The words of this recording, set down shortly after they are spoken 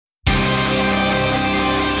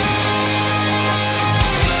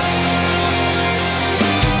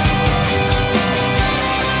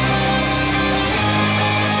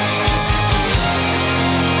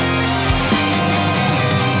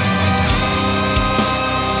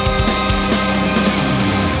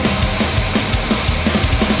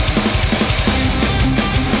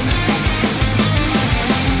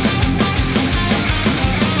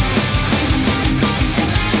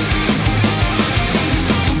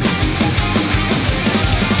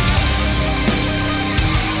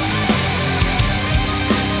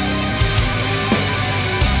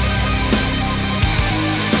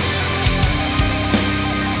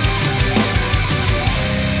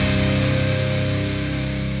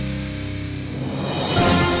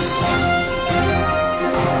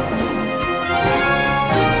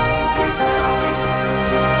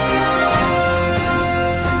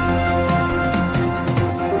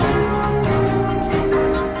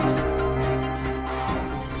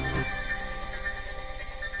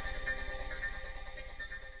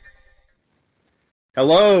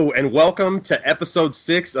Hello, and welcome to episode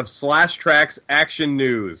 6 of Slash Trax Action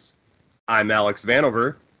News. I'm Alex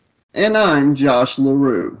Vanover. And I'm Josh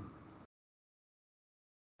LaRue.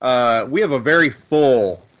 We have a very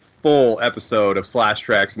full episode of Slash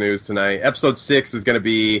Trax News tonight. Episode 6 is going to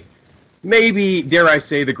be, maybe, dare I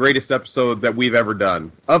say, the greatest episode that we've ever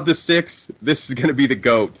done. Of the 6, this is going to be the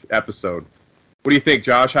GOAT episode. What do you think,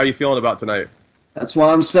 Josh? How are you feeling about tonight? That's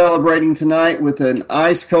why I'm celebrating tonight with an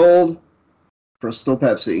ice-cold Crystal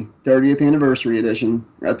Pepsi, 30th anniversary edition.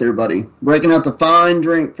 Right there, buddy. Breaking out the fine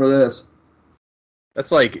drink for this.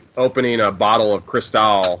 That's like opening a bottle of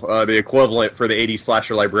Cristal. The equivalent for the 80s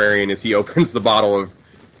slasher librarian is he opens the bottle of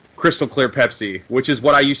crystal clear Pepsi, which is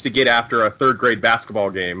what I used to get after a third grade basketball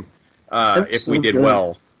game if we did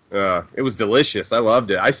well. It was delicious. I loved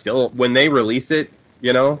it. I still, when they release it,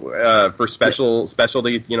 for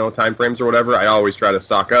specialty, time frames or whatever, I always try to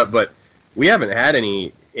stock up. But we haven't had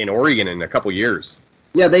any in Oregon in a couple years.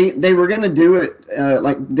 Yeah, they were going to do it,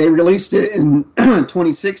 they released it in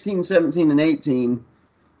 2016, 17, and 18,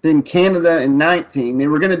 then Canada in 19. They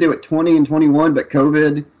were going to do it 20 and 21, but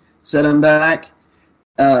COVID set them back.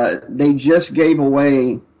 They just gave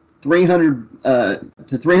away 300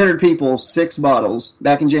 to 300 people 6 bottles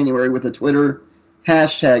back in January with a Twitter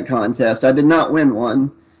hashtag contest. I did not win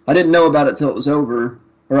one. I didn't know about it till it was over,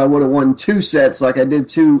 or I would have won 2 sets like I did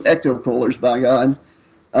 2 ecto-coolers, by God.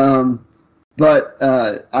 But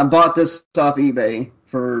I bought this off eBay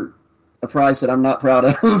for a price that I'm not proud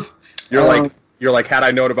of. You're like, had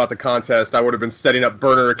I known about the contest, I would have been setting up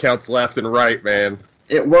burner accounts left and right, man.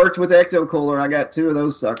 It worked with Ecto Cooler. I got 2 of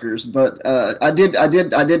those suckers, but I did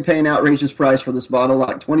pay an outrageous price for this bottle,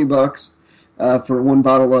 like $20 for one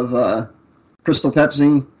bottle of Crystal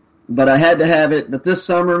Pepsi. But I had to have it. But this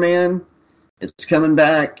summer, man, it's coming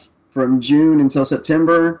back from June until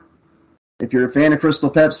September. If you're a fan of Crystal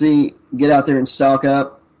Pepsi, get out there and stock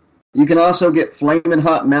up. You can also get Flamin'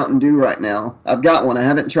 Hot Mountain Dew right now. I've got one. I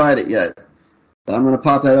haven't tried it yet, but I'm going to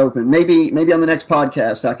pop that open. Maybe on the next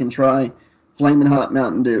podcast I can try Flamin' Hot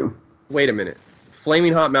Mountain Dew. Wait a minute.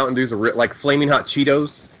 Flaming Hot Mountain Dews are like Flaming Hot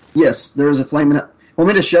Cheetos? Yes, there is a Flamin' Hot. Want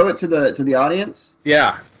me to show it to the audience?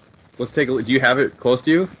 Yeah. Let's take a look. Do you have it close to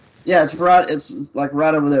you? Yeah, it's right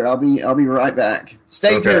over there. I'll be right back.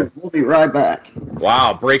 Stay tuned. We'll be right back.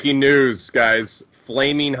 Wow, breaking news, guys.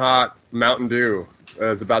 Flaming Hot Mountain Dew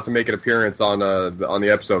is about to make an appearance on the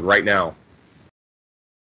episode right now.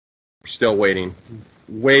 We're still waiting.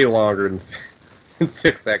 Way longer than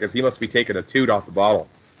 6 seconds. He must be taking a toot off the bottle.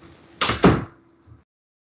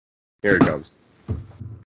 Here it comes.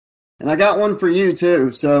 And I got one for you,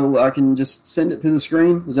 too, so I can just send it to the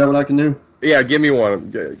screen. Is that what I can do? Yeah, give me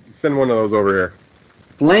one. Send one of those over here.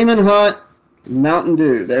 Flamin' Hot Mountain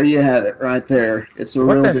Dew. There you have it, right there. It's a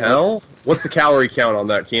real What the hell? What's the calorie count on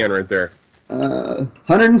that can right there?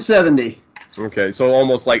 170. Okay, so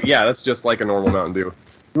almost like, that's just like a normal Mountain Dew.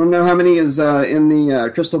 You want to know how many is in the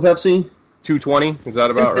Crystal Pepsi? 220? Is that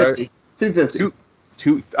about 250. Right? 250.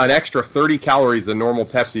 An extra 30 calories than normal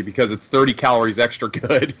Pepsi because it's 30 calories extra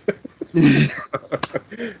good.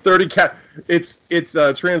 30 it's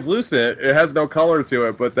translucent. It has no color to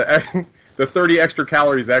it, but the 30 extra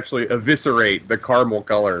calories actually eviscerate the caramel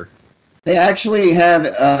color. They actually have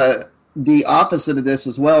the opposite of this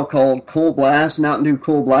as well, called Cool Blast, Mountain Dew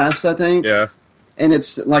Cool Blast, I think. Yeah. And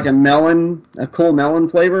it's like a cool melon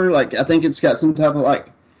flavor. Like, I think it's got some type of like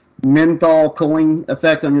menthol cooling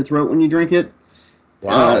effect on your throat when you drink it.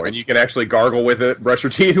 Wow, and you can actually gargle with it, brush your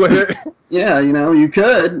teeth with it. Yeah, you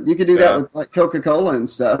could do that with like Coca-Cola and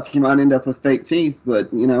stuff. You might end up with fake teeth,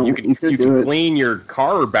 but you can clean your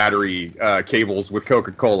car battery cables with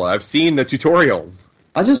Coca-Cola. I've seen the tutorials.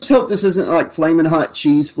 I just hope this isn't like Flamin' Hot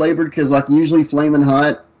cheese flavored, because like usually Flamin'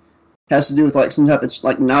 Hot has to do with like some type of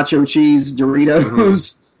like nacho cheese, Doritos,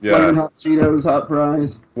 mm-hmm. Yeah. Flamin' Hot Cheetos, Hot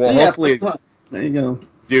Fries. Well, hopefully, there you go,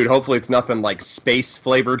 dude. Hopefully, it's nothing like space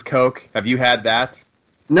flavored Coke. Have you had that?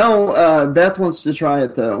 No, Beth wants to try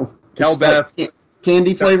it, though. Tell Beth. Like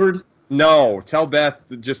candy flavored? No, tell Beth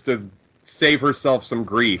just to save herself some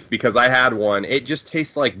grief, because I had one. It just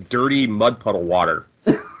tastes like dirty mud puddle water.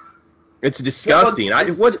 It's disgusting.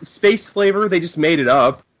 What space flavor? They just made it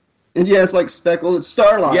up. And yeah, it's like speckled. It's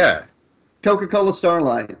Starlight. Yeah. Coca-Cola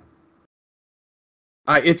Starlight.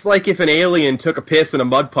 It's like if an alien took a piss in a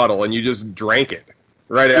mud puddle and you just drank it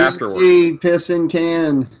right afterwards. E.T. piss in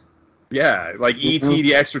can. Yeah, like E.T.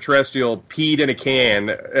 the extraterrestrial peed in a can,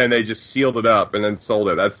 and they just sealed it up and then sold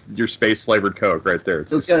it. That's your space-flavored Coke right there.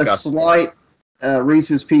 It's disgusting. Got a slight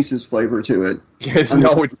Reese's Pieces flavor to it. Yes,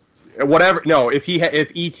 whatever. No, if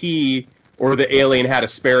E.T. or the alien had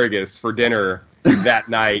asparagus for dinner that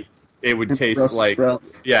night, it would And taste Brussels like sprouts.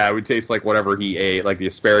 it would taste like whatever he ate, like the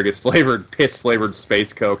asparagus flavored, piss flavored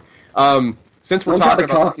space Coke. Since we're Don't try talking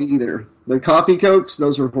the about coffee either. The coffee Cokes,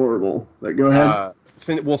 those are horrible. But go ahead.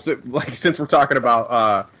 since we're talking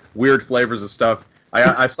about weird flavors and stuff,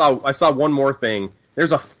 I saw one more thing.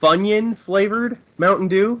 There's a Funyun flavored Mountain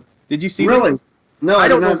Dew. Did you see Really? this? No, I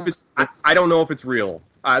don't did know not. if it's I don't know if it's real.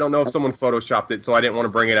 I don't know if someone photoshopped it, so I didn't want to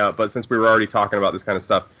bring it up. But since we were already talking about this kind of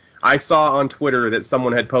stuff, I saw on Twitter that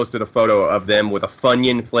someone had posted a photo of them with a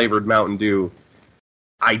Funyun flavored Mountain Dew.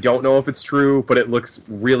 I don't know if it's true, but it looks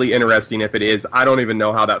really interesting if it is. I don't even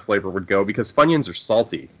know how that flavor would go because Funyuns are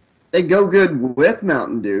salty. They go good with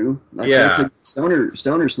Mountain Dew. Like, Yeah. That's a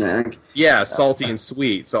stoner snack. Yeah, salty and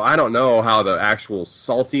sweet. So I don't know how the actual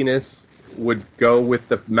saltiness would go with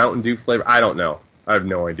the Mountain Dew flavor. I don't know. I have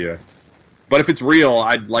no idea. But if it's real,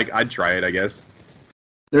 I'd try it, I guess.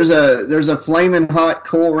 There's a Flamin' Hot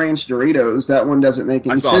Cool Ranch Doritos. That one doesn't make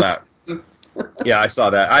any I saw sense. that. Yeah, I saw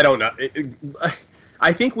that. I don't know.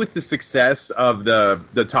 I think with the success of the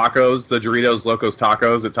tacos, the Doritos Locos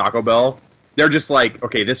Tacos at Taco Bell, they're just like,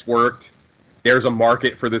 okay, this worked. There's a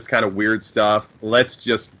market for this kind of weird stuff. Let's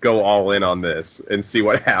just go all in on this and see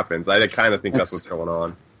what happens. I kind of think that's what's going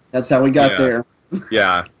on. That's how we got there.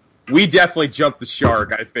 Yeah. We definitely jumped the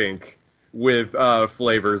shark, I think, with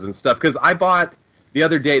flavors and stuff. Because I bought, the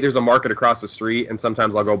other day, there's a market across the street, and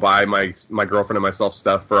sometimes I'll go buy my girlfriend and myself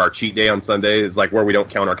stuff for our cheat day on Sunday. It's like where we don't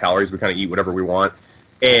count our calories. We kind of eat whatever we want.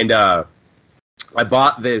 And I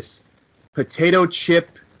bought this potato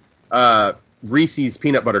chip Reese's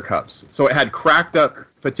peanut butter cups. So it had cracked up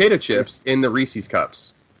potato chips in the Reese's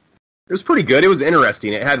cups. It was pretty good. It was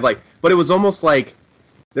interesting. It had but it was almost like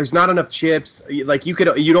there's not enough chips. Like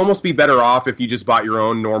you'd almost be better off if you just bought your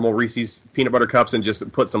own normal Reese's peanut butter cups and just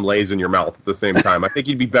put some Lay's in your mouth at the same time. I think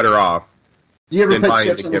you'd be better off. Do you ever than put buying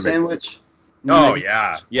chips the on a gimmicks. sandwich? Oh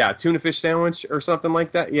yeah, tuna fish sandwich or something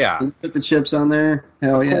like that. Yeah, You put the chips on there?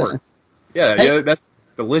 Hell yeah. of course. Yeah, that's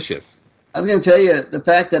delicious. I was going to tell you, the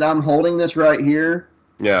fact that I'm holding this right here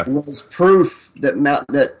Yeah. was proof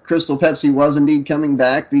that Crystal Pepsi was indeed coming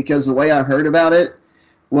back, because the way I heard about it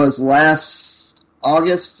was last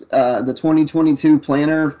August, the 2022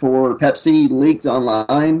 planner for Pepsi leaked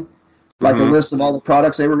online, like a list of all the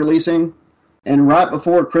products they were releasing. And right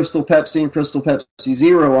before Crystal Pepsi and Crystal Pepsi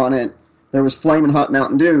Zero on it, there was Flamin' Hot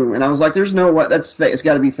Mountain Dew. And I was like, there's no way, that's fake. It's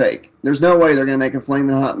got to be fake. There's no way they're going to make a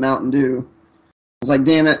Flamin' Hot Mountain Dew. I was like,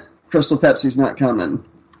 damn it, Crystal Pepsi's not coming.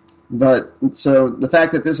 But so the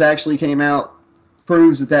fact that this actually came out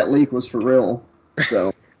proves that leak was for real.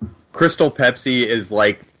 So Crystal Pepsi is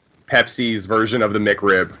like Pepsi's version of the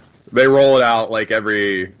McRib. They roll it out like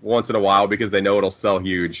every once in a while because they know it'll sell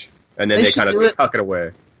huge, and then they kind of tuck it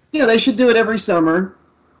away. Yeah, they should do it every summer,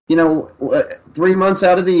 3 months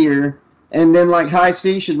out of the year, and then like High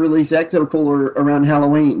C should release Ecto Cooler around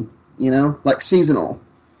Halloween, like seasonal.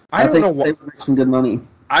 I think they would make some good money.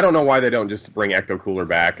 I don't know why they don't just bring Ecto Cooler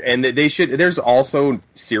back, and they should. There's also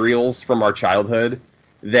cereals from our childhood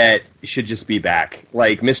that should just be back.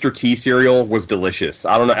 Like Mr. T cereal was delicious.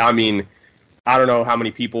 I don't know. I mean, I don't know how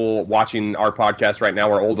many people watching our podcast right now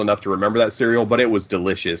are old enough to remember that cereal, but it was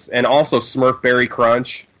delicious. And also Smurf Berry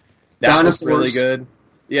Crunch. That was really good.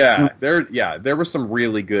 Yeah, there were some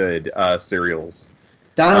really good cereals.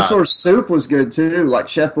 Dinosaur soup was good too, like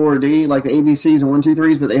Chef Boyardee, like the ABCs and 1, 2,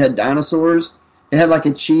 3s, but they had dinosaurs. It had like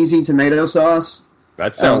a cheesy tomato sauce.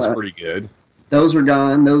 That sounds pretty good. Those were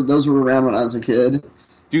gone. Those were around when I was a kid.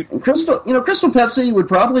 Dude, and Crystal Pepsi would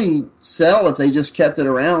probably sell if they just kept it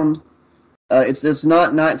around. It's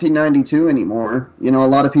not 1992 anymore. A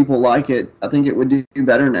lot of people like it. I think it would do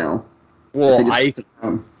better now. Well,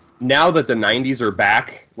 now that the 90s are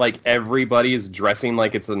back, like everybody is dressing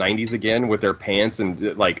like it's the 90s again with their pants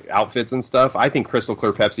and like outfits and stuff. I think Crystal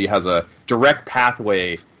Clear Pepsi has a direct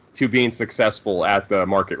pathway to being successful at the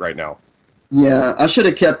market right now. Yeah, I should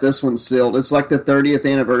have kept this one sealed. It's like the 30th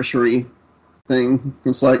anniversary thing.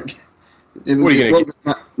 It's like it was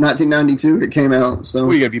 1992 it came out. So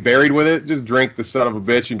what, are you going to be buried with it? Just drink the son of a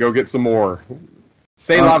bitch and go get some more.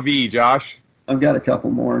 C'est la vie, Josh. I've got a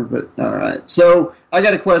couple more, but all right. So I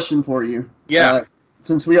got a question for you. Yeah.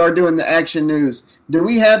 Since we are doing the action news, do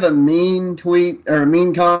we have a mean tweet or a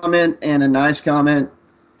mean comment and a nice comment?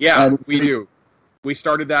 Yeah, we do. We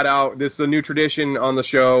started that out. This is a new tradition on the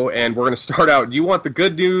show, and we're going to start out. Do you want the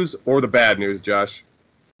good news or the bad news, Josh?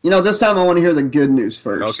 This time I want to hear the good news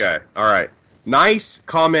first. Okay, all right. Nice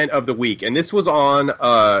comment of the week, and this was on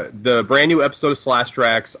the brand new episode of Slash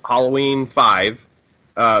Trax, Halloween 5,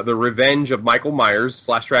 The Revenge of Michael Myers,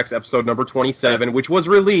 Slash Trax episode number 27, which was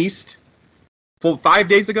released 5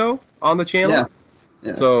 days ago on the channel.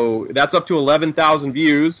 Yeah. So that's up to 11,000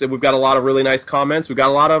 views, and we've got a lot of really nice comments. We've got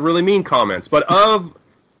a lot of really mean comments. But of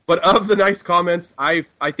the nice comments, I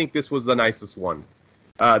think this was the nicest one.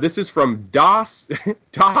 This is from Das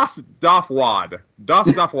Dafwad.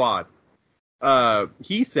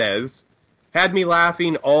 He says, "Had me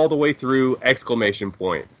laughing all the way through!" Exclamation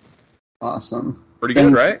point. Awesome. Pretty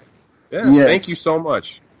good, right? Yeah. Yes. Thank you so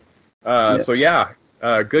much. Yes. So yeah,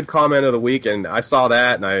 good comment of the week, and I saw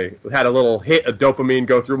that, and I had a little hit of dopamine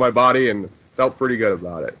go through my body, and felt pretty good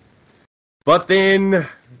about it. But then,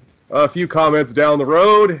 a few comments down the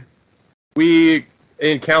road, we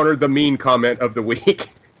encountered the mean comment of the week,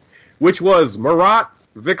 which was Marat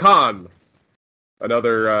Vikan.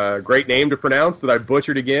 Another great name to pronounce that I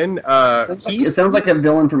butchered again. It sounds like a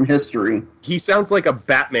villain from history. He sounds like a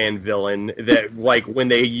Batman villain that, like, when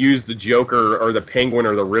they use the Joker or the Penguin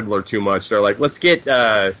or the Riddler too much, they're like, let's get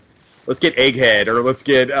Egghead, or let's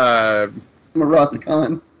get Marat the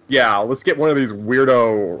Khan. Yeah, let's get one of these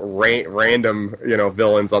weirdo random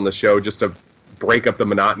villains on the show just to break up the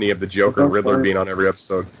monotony of the Joker and Riddler being on every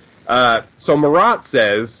episode. So Marat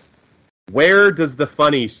says, "Where does the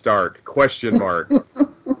funny start?" ?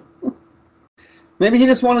 Maybe he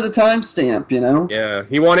just wanted a timestamp,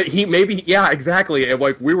 Yeah, exactly.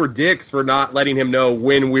 Like, we were dicks for not letting him know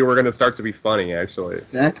when we were going to start to be funny, actually.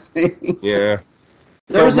 Exactly. Yeah.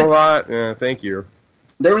 Marat, thank you.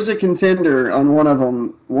 There was a contender on one of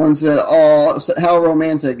them. One said, "Oh, how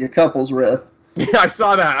romantic, a couple's riff." Yeah, I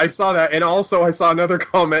saw that. And also I saw another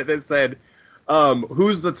comment that said,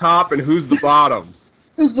 "Who's the top and who's the bottom?"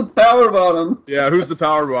 Who's the power bottom? Yeah, who's the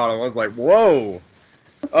power bottom? I was like, whoa.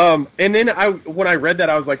 And then when I read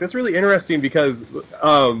that, I was like, that's really interesting, because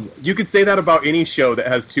you could say that about any show that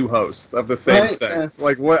has two hosts of the same sex. Yeah.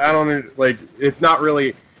 Like, what? I don't, like, it's not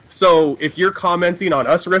really. So if you're commenting on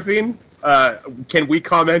us riffing, can we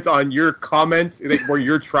comment on your comment where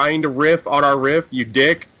you're trying to riff on our riff, you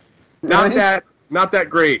dick? Not that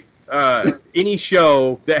great. Any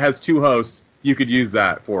show that has two hosts, you could use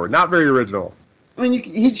that for. Not very original. I mean,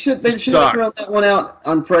 they should have thrown that one out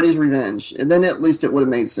on Freddy's Revenge, and then at least it would have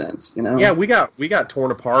made sense, Yeah, we got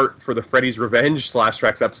torn apart for the Freddy's Revenge Slash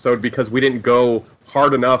Trax episode because we didn't go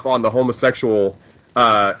hard enough on the homosexual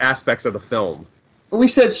aspects of the film. Well, we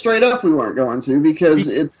said straight up we weren't going to, because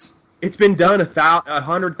it's been done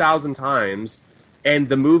 100,000 times, and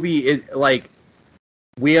the movie is, like,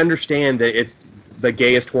 we understand that it's the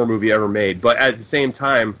gayest horror movie ever made, but at the same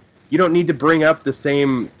time, you don't need to bring up the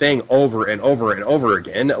same thing over and over and over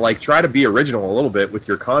again. Like, try to be original a little bit with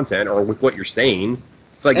your content or with what you're saying.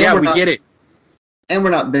 It's like, we get it. And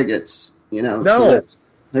we're not bigots, No. So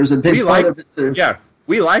there's a big part of it, too. Yeah,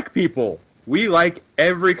 we like people. We like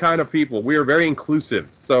every kind of people. We are very inclusive.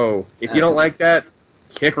 So if you don't like that,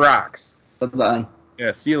 kick rocks. Bye-bye.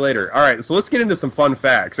 Yeah, see you later. All right, so let's get into some fun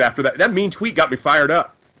facts after that. That mean tweet got me fired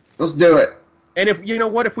up. Let's do it. And if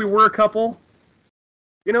we were a couple,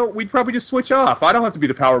 we'd probably just switch off. I don't have to be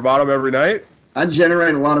the power bottom every night. I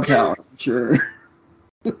generate a lot of power, sure.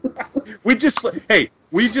 we just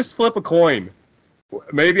flip a coin.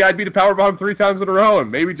 Maybe I'd be the power bottom 3 times in a row, and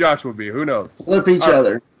maybe Josh would be. Who knows? Flip each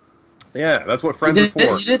other. Yeah, that's what friends are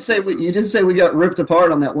for. You did say we got ripped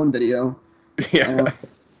apart on that one video. Yeah.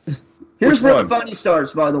 Here's where the funny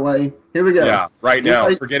starts, by the way. Here we go. Yeah, right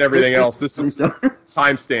now. Forget everything else. This is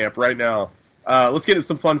timestamp right now. Let's get into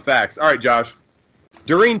some fun facts. All right, Josh.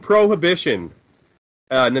 During Prohibition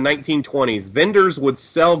in the 1920s, vendors would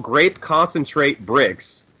sell grape concentrate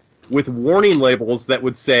bricks with warning labels that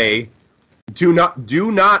would say, do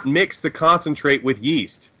not mix the concentrate with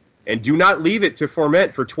yeast, and do not leave it to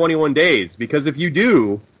ferment for 21 days, because if you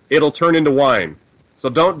do, it'll turn into wine. So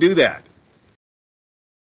don't do that.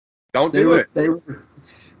 Don't do it.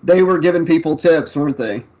 They were giving people tips, weren't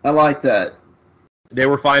they? I like that. They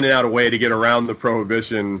were finding out a way to get around the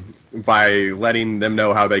prohibition by letting them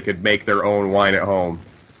know how they could make their own wine at home.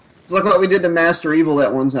 It's like what we did to Master Evil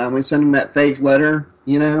that one time. We sent him that fake letter,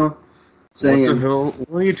 saying... What the hell?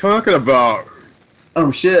 What are you talking about?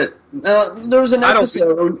 Oh, shit. There was an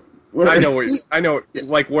episode... I know,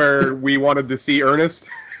 like where we wanted to see Ernest.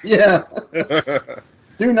 Yeah.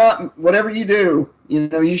 Do not, whatever you do,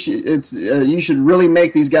 you should really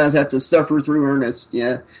make these guys have to suffer through Ernest.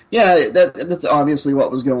 Yeah. That's obviously what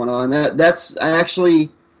was going on. That's actually,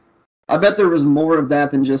 I bet there was more of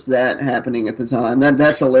that than just that happening at the time.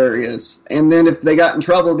 That's hilarious. And then if they got in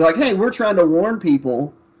trouble, it'd be like, hey, we're trying to warn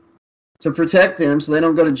people to protect them so they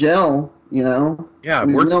don't go to jail. Yeah,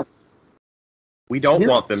 we don't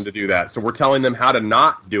want them to do that, so we're telling them how to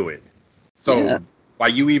not do it. So by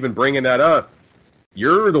you even bringing that up,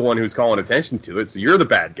 you're the one who's calling attention to it, so you're the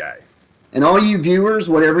bad guy. And all you viewers,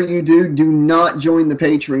 whatever you do, do not join the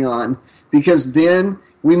Patreon, because then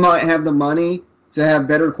we might have the money to have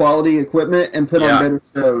better quality equipment and put on better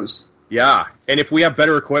shows. Yeah, and if we have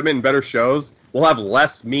better equipment and better shows, we'll have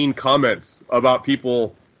less mean comments about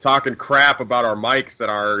people talking crap about our mics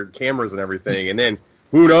and our cameras and everything. And then,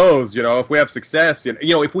 who knows, if we have success,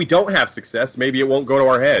 if we don't have success, maybe it won't go to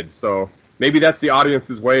our heads. So maybe that's the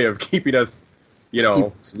audience's way of keeping us,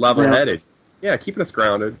 level-headed. Yeah, keeping us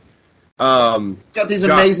grounded. Got these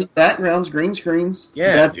amazing backgrounds, green screens.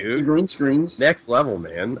 Yeah, dude. Green screens. Next level,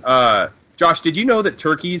 man. Josh, did you know that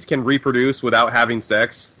turkeys can reproduce without having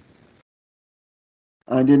sex?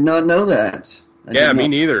 I did not know that. Me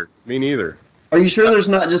neither. Me neither. Are you sure there's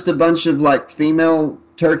not just a bunch of, female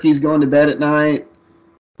turkeys going to bed at night,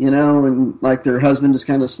 and, their husband just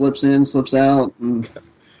kind of slips in, slips out? And...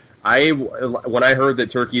 When I heard that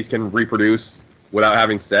turkeys can reproduce without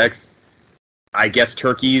having sex, I guess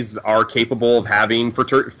turkeys are capable of having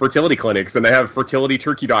fertility clinics, and they have fertility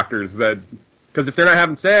turkey doctors that... Because if they're not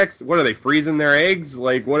having sex, what are they, freezing their eggs?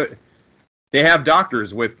 What? They have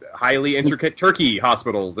doctors with highly intricate turkey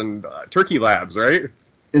hospitals and turkey labs, right?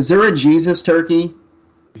 Is there a Jesus turkey?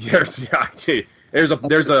 There's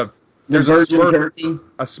a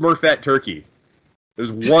Smurfette turkey.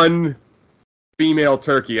 There's one female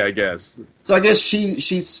turkey, I guess. So I guess she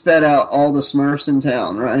spat out all the Smurfs in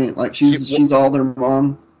town, right? She's all their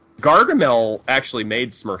mom. Gargamel actually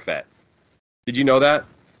made Smurfette. Did you know that?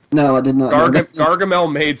 No, I did not.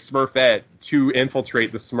 Gargamel made Smurfette to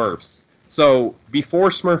infiltrate the Smurfs. So before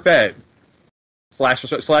Smurfette,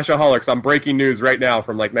 Slashaholics, I'm breaking news right now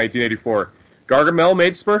from 1984. Gargamel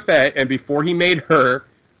made Smurfette, and before he made her,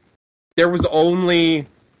 there was only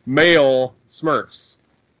male Smurfs.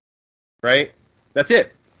 Right? That's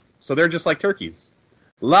it. So they're just like turkeys.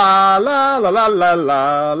 La la la la la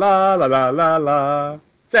la la la la la la.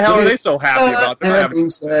 The hell are they so happy about? Having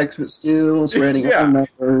sex, but still spreading our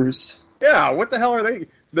numbers. Yeah, what the hell are they?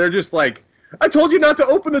 They're just like, I told you not to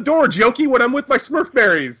open the door, Jokey, when I'm with my Smurf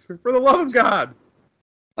berries. For the love of God.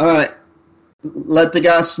 All right. Let the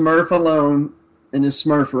guy Smurf alone in his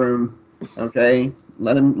Smurf room. Okay?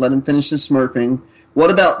 Let him finish his Smurfing.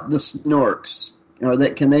 What about the Snorks?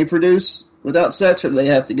 Can they produce without sex, or do they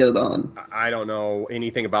have to get it on? I don't know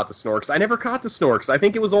anything about the Snorks. I never caught the Snorks. I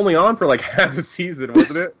think it was only on for half a season,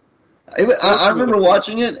 wasn't it? I remember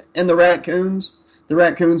watching it, and the Raccoons. The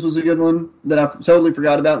Raccoons was a good one that I totally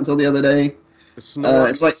forgot about until the other day. The Snorks.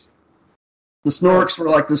 It's like the Snorks were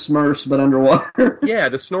like the Smurfs, but underwater. Yeah,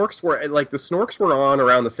 the Snorks were on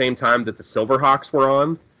around the same time that the Silverhawks were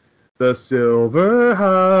on. The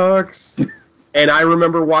Silverhawks. And I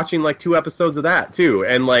remember watching 2 episodes of that too,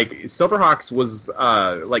 and Silverhawks was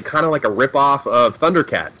kind of like a ripoff of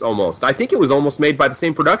Thundercats almost. I think it was almost made by the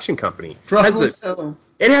same production company. Probably so.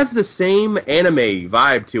 It has the same anime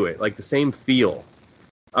vibe to it, the same feel.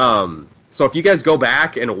 So if you guys go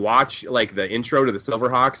back and watch the intro to the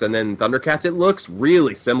Silverhawks and then Thundercats, it looks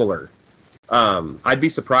really similar. I'd be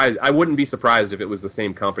surprised. I wouldn't be surprised if it was the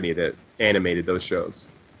same company that animated those shows.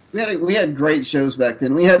 We had great shows back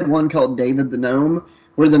then. We had one called David the Gnome,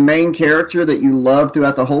 where the main character that you love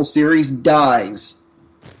throughout the whole series dies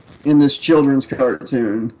in this children's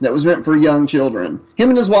cartoon that was meant for young children. Him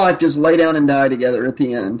and his wife just lay down and die together at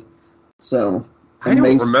the end. So, I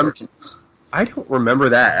don't remember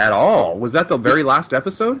that at all. Was that the very last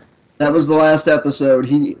episode? That was the last episode.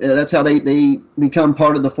 That's how they become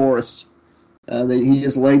part of the forest. He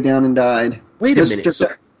just laid down and died. Wait a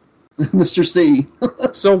minute. Mr. C.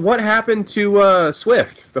 So what happened to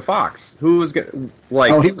Swift, the fox? Who was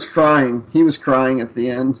Oh, he was crying. He was crying at the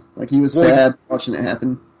end. He was sad watching it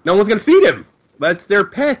happen. No one's gonna feed him. That's their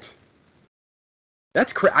pet.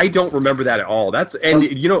 That's I don't remember that at all. Look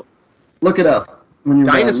it up when you're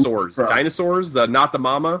dinosaurs. Dinosaurs. Not the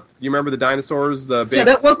mama. You remember the dinosaurs? The big... Yeah,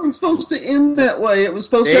 that wasn't supposed to end that way. It was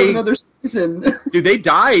supposed to have another season. Dude, they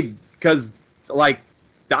died because the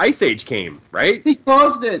Ice Age came, right? He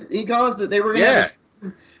caused it. They were gonna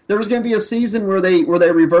there was going to be a season where they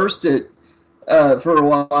reversed it for a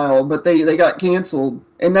while, but they got canceled.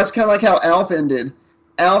 And that's kind of like how Alf ended.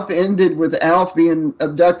 Alf ended with Alf being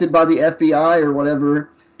abducted by the FBI or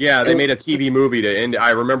whatever. Yeah, they made a TV movie to end.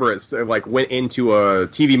 I remember it went into a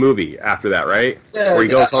TV movie after that, right? Yeah, where he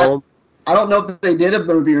goes home. I don't know if they did a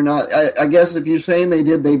movie or not. I guess if you're saying they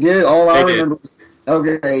did, they did. All I remember was...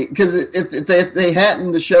 Okay, because if they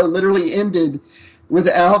hadn't, the show literally ended with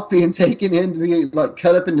Alf being taken in to be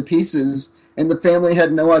cut up into pieces, and the family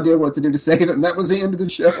had no idea what to do to save him. That was the end of the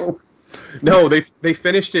show. No, they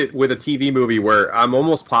finished it with a TV movie where I'm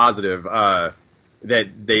almost positive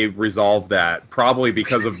that they resolved that, probably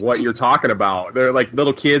because of what you're talking about. They're like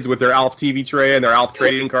little kids with their Alf TV tray and their Alf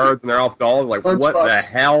trading cards and their Alf dolls. Like, what the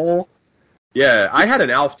hell? Yeah, I had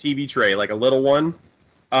an Alf TV tray, like a little one.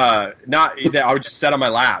 Not that I would just set on my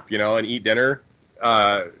lap, and eat dinner.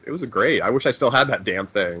 It was great. I wish I still had that damn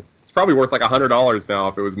thing. It's probably worth like $100 now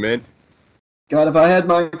if it was mint. God, if I had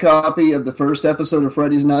my copy of the first episode of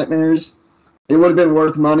Freddy's Nightmares, it would have been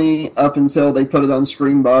worth money up until they put it on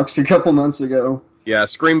Screambox a couple months ago. Yeah,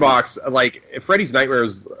 Screambox, like, Freddy's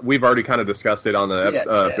Nightmares, we've already kind of discussed it on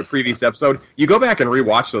the previous episode. You go back and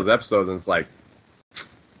rewatch those episodes, and it's like,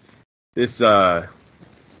 this, I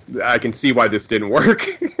can see why this didn't work.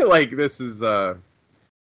 Like, this is,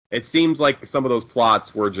 it seems like some of those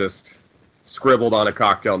plots were just scribbled on a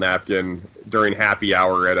cocktail napkin during happy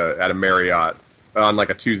hour at a Marriott on,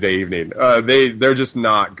 like, a Tuesday evening. They're just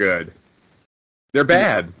not good. They're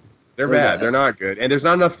bad. They're bad. They're not good. And there's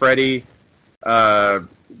not enough Freddy.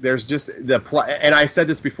 There's just and I said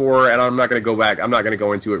this before, and I'm not going to go back. I'm not going to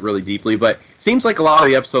go into it really deeply, but it seems like a lot of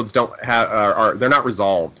the episodes don't have they're not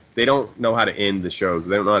resolved. They don't know how to end the shows.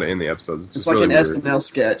 They don't know how to end the episodes. It's like really an weird SNL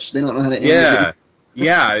sketch. They don't know how to end it.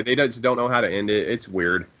 Yeah, they just don't know how to end it. It's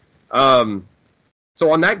weird. So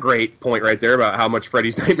on that great point right there about how much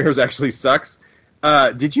Freddy's Nightmares actually sucks,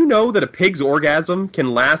 did you know that a pig's orgasm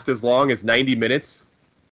can last as long as 90 minutes?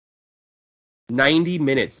 90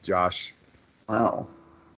 minutes, Josh. Wow.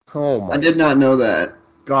 Oh my! I did not know that.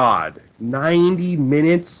 God, 90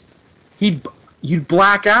 minutes? You'd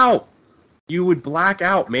black out. You would black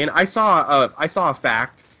out, man. I saw a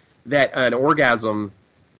fact that an orgasm,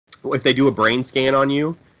 if they do a brain scan on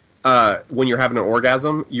you, when you're having an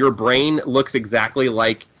orgasm, your brain looks exactly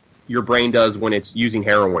like your brain does when it's using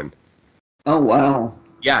heroin. Oh, wow.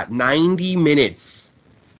 Yeah, 90 minutes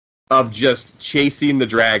of just chasing the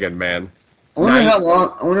dragon, man. I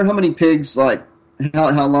wonder how many pigs, like,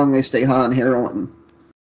 how long they stay high on heroin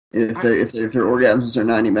if their orgasms are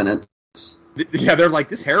 90 minutes. Yeah, they're like,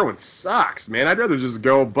 this heroin sucks, man. I'd rather just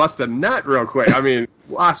go bust a nut real quick. I mean,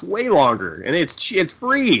 lasts way longer, and it's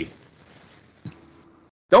free.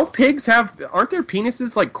 Don't pigs aren't their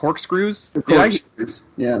penises like corkscrews? They're corkscrews.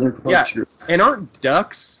 Yeah, they're corkscrews. Yeah. And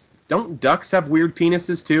don't ducks have weird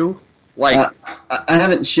penises too? Like, I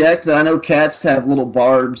haven't checked, but I know cats have little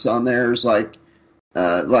barbs on theirs, like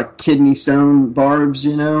kidney stone barbs,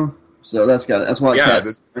 So that's why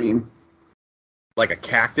cats scream. Like a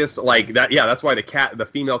cactus, like that. Yeah, that's why the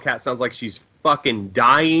female cat sounds like she's fucking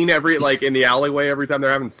dying in the alleyway every time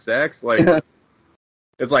they're having sex. Like,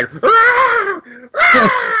 it's like,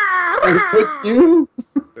 you?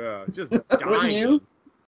 Yeah, just dying.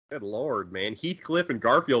 Good Lord, man. Heathcliff and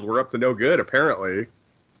Garfield were up to no good, apparently.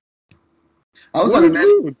 I was on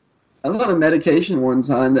a medication one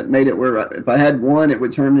time that made it where if I had one, it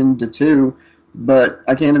would turn into two. But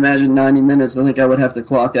I can't imagine 90 minutes. I think I would have to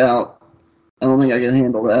clock out. I don't think I can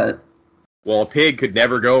handle that. Well, a pig could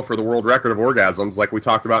never go for the world record of orgasms, like we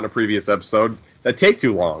talked about in a previous episode. That take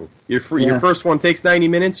too long. Your first one takes 90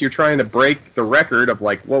 minutes. You're trying to break the record of,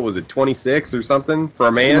 like, what was it, 26 or something for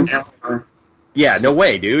a man? Yeah, no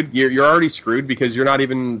way, dude. You're already screwed because you're not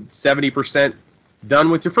even 70% done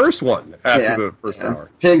with your first one after the first hour.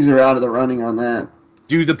 Pigs are out of the running on that.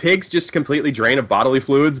 Do the pigs just completely drain of bodily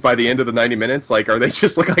fluids by the end of the 90 minutes? Like, are they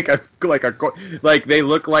just look like they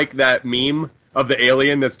look like that meme of the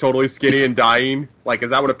alien that's totally skinny and dying? Like, is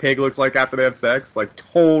that what a pig looks like after they have sex? Like,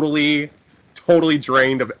 totally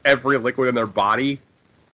drained of every liquid in their body?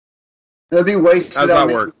 It'd be wasted. How does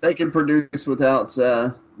that work? They can produce without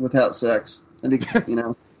sex.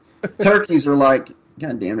 Turkeys are like,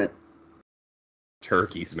 God damn it.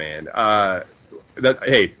 Turkeys, man.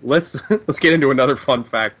 Hey, let's get into another fun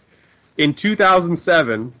fact. In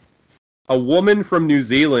 2007, a woman from New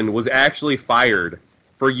Zealand was actually fired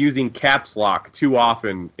for using caps lock too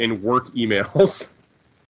often in work emails.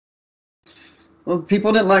 Well,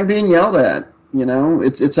 people didn't like being yelled at.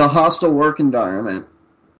 It's a hostile work environment.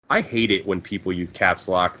 I hate it when people use caps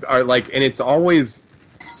lock. And it's always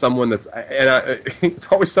someone that's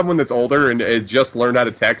older and just learned how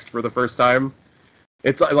to text for the first time.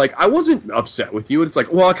 It's like, I wasn't upset with you. It's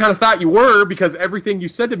like, well, I kind of thought you were because everything you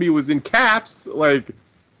said to me was in caps. Like,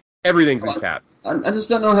 everything's in caps. I just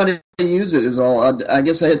don't know how to use it is all. I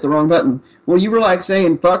guess I hit the wrong button. Well, you were like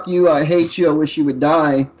saying, fuck you, I hate you, I wish you would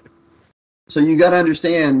die. So you got to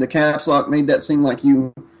understand, the caps lock made that seem like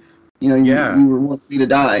you were wanting me to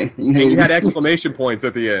die. You had exclamation points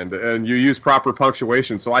at the end, and you used proper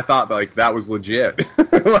punctuation, so I thought, like, that was legit.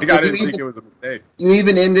 I didn't think it was a mistake. You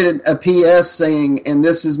even ended a PS saying, and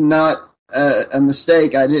this is not a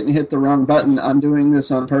mistake. I didn't hit the wrong button. I'm doing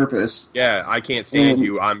this on purpose. Yeah, I can't stand And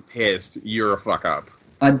you. I'm pissed. You're a fuck up.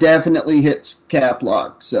 I definitely hit cap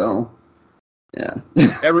lock. So, yeah.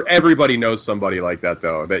 Everybody knows somebody like that,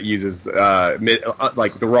 though, that uses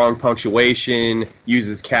like the wrong punctuation,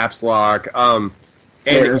 uses caps lock. And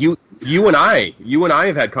Fair. you and I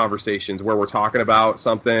have had conversations where we're talking about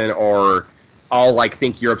something, or I'll like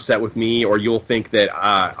think you're upset with me, or you'll think that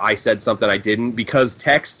I said something I didn't, because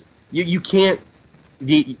text you can't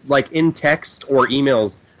like in text or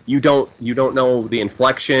emails you don't know the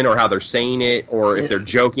inflection or how they're saying it or if they're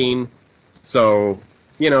joking. So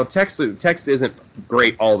text isn't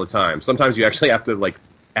great all the time. Sometimes you actually have to like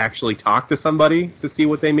actually talk to somebody to see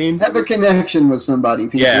what they mean. Have a connection with somebody,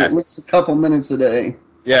 people, at least a couple minutes a day.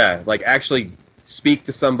 Yeah, like actually speak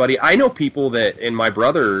to somebody. I know people that, and my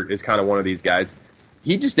brother is kind of one of these guys.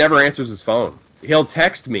 He just never answers his phone. He'll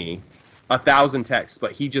text me 1,000 texts,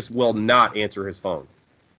 but he just will not answer his phone.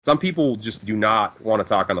 Some people just do not want to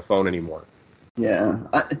talk on the phone anymore. Yeah.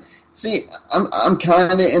 I'm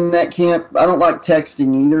kind of in that camp. I don't like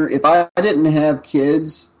texting either. If I didn't have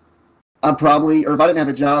kids, or if I didn't have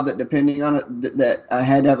a job that depending on it that I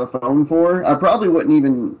had to have a phone for, I probably wouldn't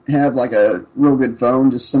even have like a real good phone,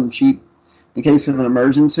 just some cheap in case of an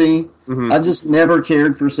emergency. Mm-hmm. I just never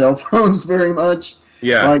cared for cell phones very much.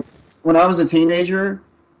 Yeah. Like when I was a teenager,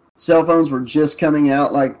 cell phones were just coming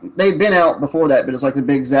out. Like they'd been out before that, but it's like the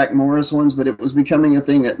big Zach Morris ones, but it was becoming a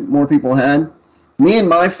thing that more people had. Me and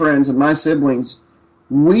my friends and my siblings,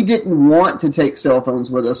 we didn't want to take cell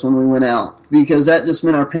phones with us when we went out because that just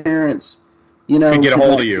meant our parents, can get a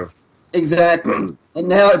hold of you. Exactly. And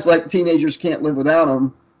now it's like teenagers can't live without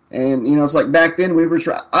them. And, it's like back then we were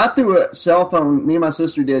I threw a cell phone, me and my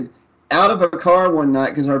sister did, out of a car one night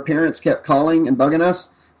because our parents kept calling and bugging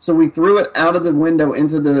us. So we threw it out of the window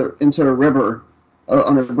into a river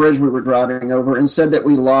on a bridge we were driving over and said that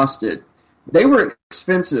we lost it. They were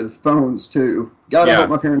expensive phones too. God, I hope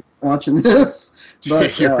my parents are watching this.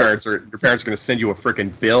 But your parents are going to send you a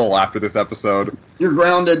freaking bill after this episode. You're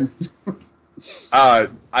grounded. I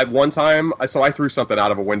threw something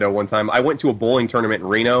out of a window one time. I went to a bowling tournament in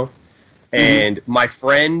Reno, and my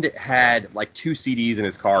friend had like 2 CDs in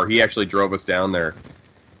his car. He actually drove us down there.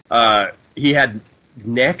 He had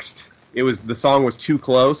Next. The song was Too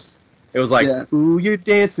Close. It was like, ooh, you're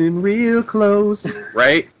dancing real close,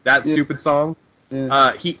 right? That stupid song.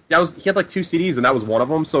 Yeah. He had like 2 CDs, and that was one of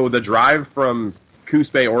them. So the drive from Coos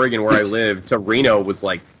Bay, Oregon, where I live, to Reno was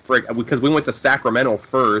like, because we went to Sacramento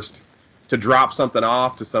first to drop something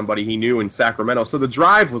off to somebody he knew in Sacramento. So the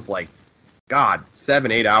drive was like,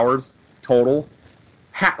 7-8 hours total.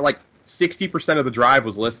 Like 60% of the drive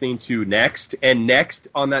was listening to Next, and Next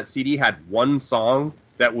on that CD had one song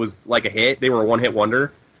that was like a hit. They were a one-hit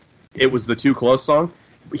wonder. It was the Too Close song.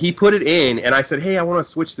 He put it in, and I said, hey, I want to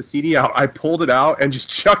switch the CD out. I pulled it out and just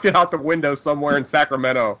chucked it out the window somewhere in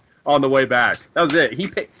Sacramento on the way back. That was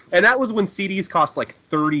it. And that was when CDs cost like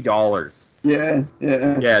 $30. Yeah.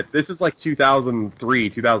 Yeah, this is like 2003,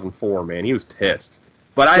 2004, man. He was pissed.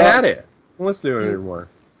 But I had it. I don't listen to it anymore.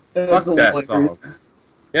 Fuck that song.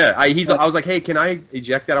 Yeah, I was like, hey, can I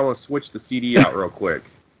eject that? I want to switch the CD out real quick.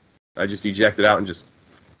 I just ejected out and just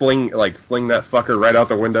fling that fucker right out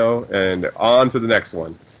the window and on to the next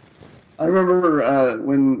one. I remember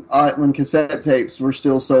when cassette tapes were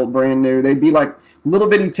still sold brand new. They'd be like little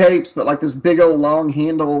bitty tapes, but like this big old long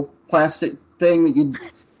handle plastic thing that you'd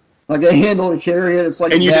like a handle to carry it. It's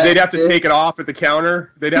like and they'd have to take it off at the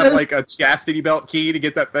counter. They'd have like a chastity belt key to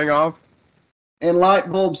get that thing off. And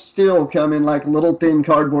light bulbs still come in like little thin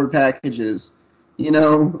cardboard packages.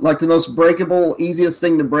 Like the most breakable, easiest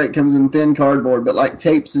thing to break comes in thin cardboard, but like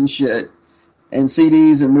tapes and shit and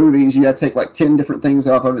CDs and movies, you have to take like 10 different things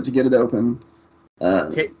off of it to get it open.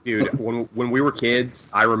 Dude, when we were kids,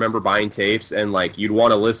 I remember buying tapes, and like you'd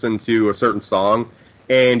want to listen to a certain song,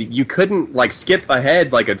 and you couldn't like skip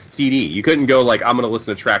ahead like a CD. You couldn't go like, I'm going to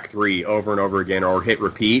listen to track 3 over and over again or hit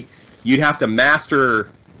repeat. You'd have to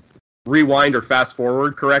master rewind or fast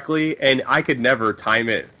forward correctly, and I could never time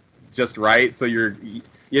it just right, so you'd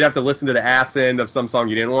have to listen to the ass end of some song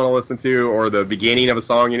you didn't want to listen to, or the beginning of a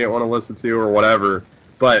song you didn't want to listen to, or whatever.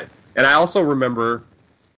 And I also remember,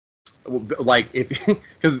 like,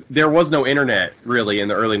 because there was no internet really in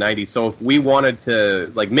the early 90s, so if we wanted to,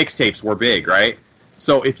 like, mixtapes were big, right?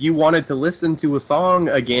 So if you wanted to listen to a song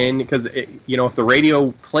again, because if the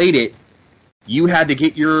radio played it, you had to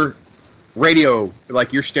get your radio,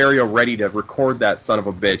 like your stereo, ready to record that son of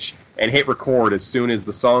a bitch and hit record as soon as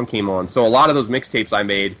the song came on. So a lot of those mixtapes I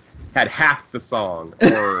made had half the song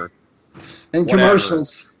or and whatever.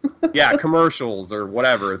 Commercials. Yeah, commercials or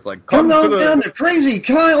whatever. It's like, come on down to Crazy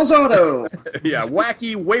Kyle's Auto. Yeah,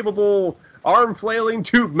 wacky, waveable, arm-flailing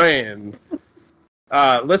tube man.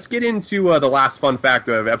 Let's get into the last fun fact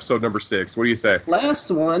of episode number 6. What do you say? Last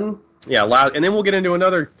one. Yeah, and then we'll get into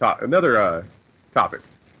another topic.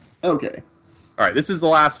 Okay. All right, this is the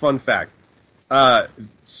last fun fact.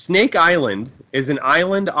 Snake Island is an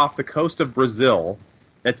island off the coast of Brazil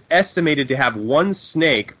that's estimated to have 1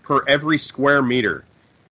 snake per every square meter.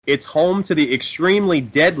 It's home to the extremely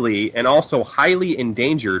deadly and also highly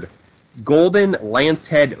endangered golden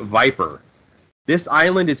lancehead viper. This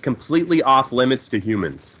island is completely off limits to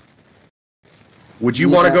humans. Would you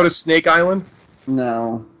want to go to Snake Island?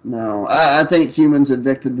 No. I think humans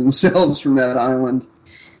evicted themselves from that island.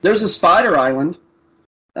 There's a spider island.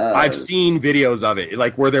 I've seen videos of it,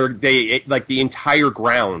 like where they like the entire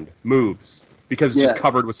ground moves because it's just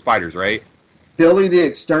covered with spiders, right? Billy the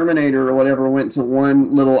Exterminator or whatever went to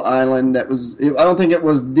one little island that was, I don't think it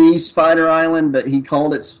was the Spider Island, but he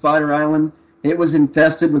called it Spider Island. It was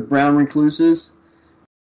infested with brown recluses.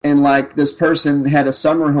 And, like, this person had a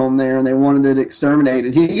summer home there and they wanted it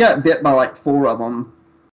exterminated. He got bit by, like, 4 of them.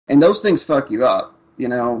 And those things fuck you up, you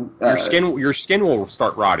know. Your skin will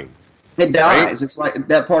start rotting. It dies. Right? It's like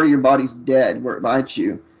that part of your body's dead where it bites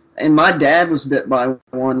you. And my dad was bit by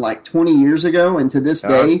one, like, 20 years ago. And to this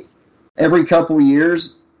day, every couple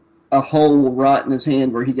years, a hole will rot in his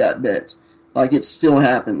hand where he got bit. Like, it still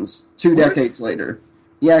happens 2 decades later.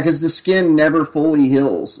 Yeah, because the skin never fully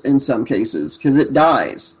heals in some cases, because it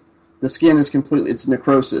dies. The skin is completely, it's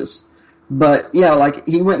necrosis. But, yeah, like,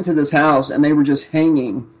 he went to this house, and they were just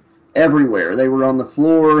hanging everywhere. They were on the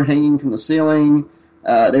floor, hanging from the ceiling.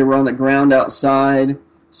 They were on the ground outside.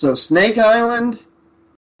 So, Snake Island,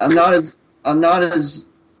 I'm not as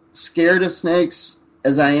scared of snakes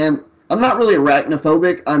as I am. I'm not really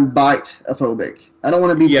arachnophobic. I'm bite-ophobic. I don't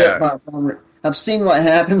want to be bit by a brown. I've seen what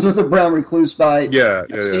happens with a brown recluse bite.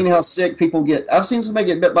 I've seen how sick people get. I've seen somebody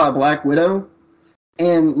get bit by a black widow,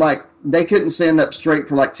 and like they couldn't stand up straight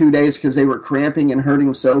for like 2 days because they were cramping and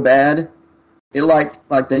hurting so bad. It like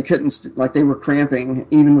they couldn't like they were cramping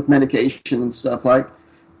even with medication and stuff. Like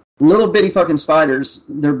little bitty fucking spiders,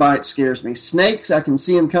 their bite scares me. Snakes, I can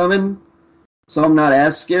see them coming. So I'm not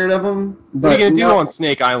as scared of them. But what are you going to do on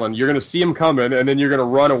Snake Island? You're going to see them coming, and then you're going to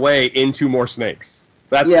run away into more snakes.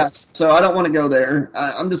 So I don't want to go there.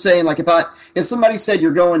 I'm just saying, like, if somebody said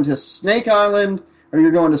you're going to Snake Island or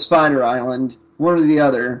you're going to Spider Island, one or the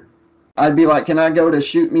other, I'd be like, can I go to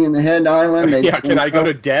Shoot Me in the Head Island? Can I go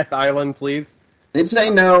to Death Island, please? They'd say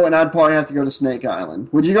no, and I'd probably have to go to Snake Island.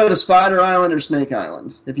 Would you go to Spider Island or Snake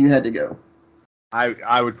Island if you had to go?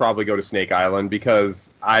 I would probably go to Snake Island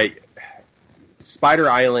because Spider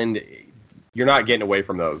Island, you're not getting away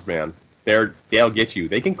from those, man. They'll get you.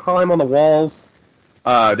 They can climb on the walls.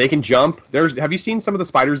 They can jump. Have you seen some of the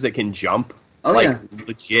spiders that can jump?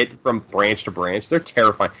 Legit from branch to branch. They're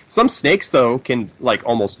terrifying. Some snakes though can like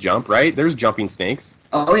almost jump, right? There's jumping snakes.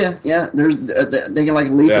 Oh yeah. There's they can like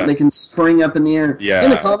leap. Yeah. They can spring up in the air. Yeah. In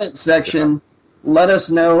the comment section, let us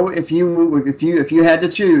know if you had to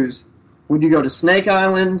choose, would you go to Snake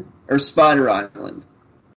Island or Spider Island?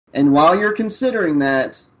 And while you're considering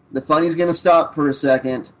that, the funny's going to stop for a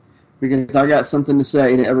second because I got something to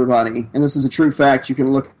say to everybody. And this is a true fact. You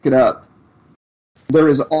can look it up. There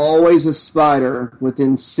is always a spider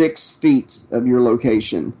within 6 feet of your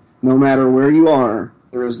location. No matter where you are,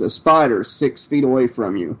 there is a spider 6 feet away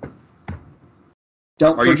from you.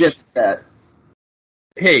 Don't forget that.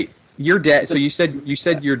 Hey, your dad. So you said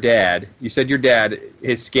your dad. You said your dad.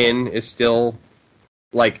 His skin is still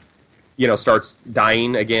like, starts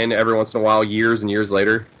dying again every once in a while, years and years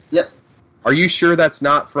later. Yep. Are you sure that's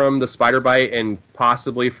not from the spider bite and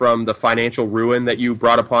possibly from the financial ruin that you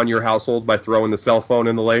brought upon your household by throwing the cell phone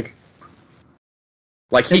in the lake?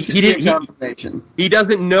 Like he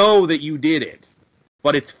doesn't know that you did it,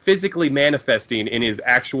 but it's physically manifesting in his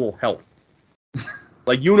actual health.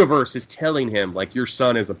 Like universe is telling him like your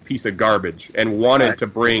son is a piece of garbage and wanted to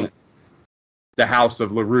bring the house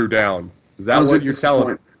of LaRue down. Is that what you're telling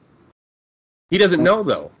him? He doesn't know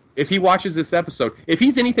though. If he watches this episode, if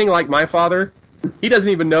he's anything like my father, he doesn't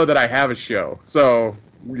even know that I have a show. So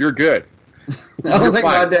you're good. I don't think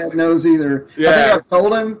my dad knows either. Yeah. I think I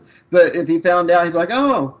told him, but if he found out, he'd be like,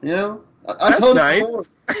 "Oh, I told him before."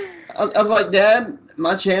 I was like, "Dad,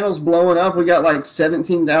 my channel's blowing up. We got like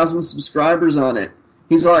 17,000 subscribers on it."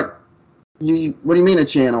 He's like, "What do you mean a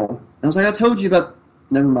channel?" I was like, "I told you about."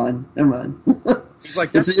 Never mind. He's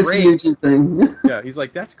like, "That's great." It's a YouTube thing. Yeah, he's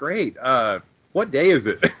like, "That's great. What day is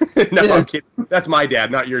it?" No, I'm kidding. That's my dad,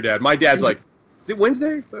 not your dad. My dad's like, "Is it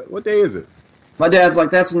Wednesday? What day is it?" My dad's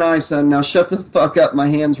like, "That's nice, son. Now shut the fuck up. My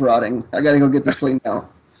hand's rotting. I gotta go get this cleaned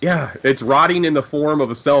out." Yeah, it's rotting in the form of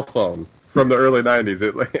a cell phone from the early 90s.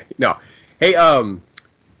 No. Hey,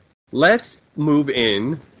 let's move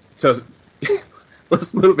in to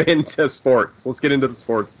let's move into sports. Let's get into the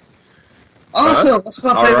sports. Awesome. That's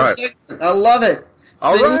my favorite segment. I love it.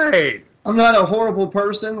 All right. I'm not a horrible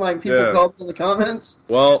person like people call me in the comments.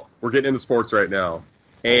 Well, we're getting into sports right now.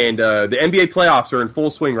 And the NBA playoffs are in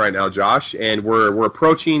full swing right now, Josh, and we're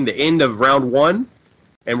approaching the end of round 1,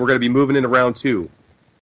 and we're going to be moving into round 2.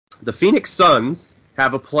 The Phoenix Suns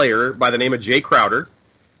have a player by the name of Jay Crowder,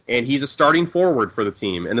 and he's a starting forward for the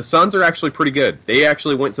team. And the Suns are actually pretty good. They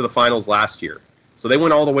actually went to the finals last year. So they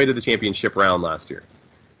went all the way to the championship round last year.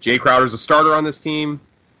 Jay Crowder's a starter on this team.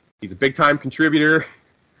 He's a big-time contributor.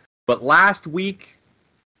 But last week,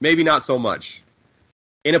 maybe not so much.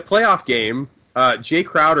 In a playoff game, Jay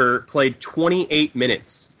Crowder played 28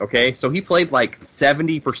 minutes, okay? So he played like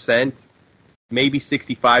 70%, maybe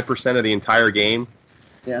 65% of the entire game.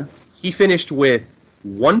 Yeah. He finished with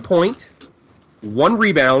 1 point, 1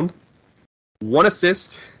 rebound, 1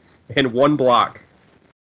 assist, and 1 block.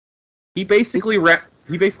 He basically ran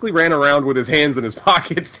around with his hands in his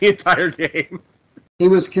pockets the entire game. He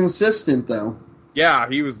was consistent, though. Yeah,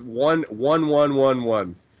 he was 1.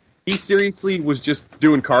 He seriously was just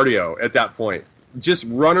doing cardio at that point. Just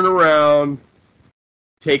running around,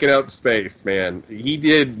 taking up space, man. He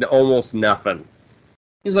did almost nothing.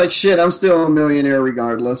 He's like, shit, I'm still a millionaire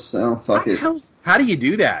regardless, so fuck it. How do you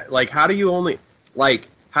do that? Like, how do you only... Like,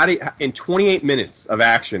 in 28 minutes of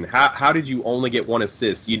action, how did you only get 1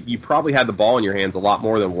 assist? You probably had the ball in your hands a lot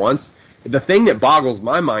more than once. The thing that boggles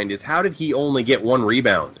my mind is how did he only get 1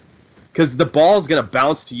 rebound? Because the ball's going to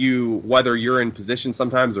bounce to you whether you're in position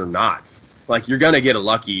sometimes or not. Like, you're going to get a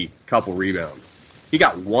lucky couple rebounds. He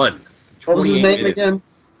got 1. What was his name again?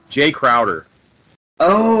 Jay Crowder.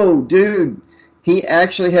 Oh, dude. He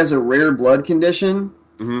actually has a rare blood condition.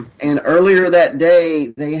 Mm-hmm. And earlier that day,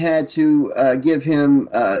 they had to give him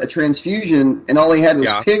a transfusion, and all he had was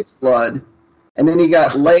pig's blood. And then he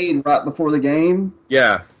got laid right before the game.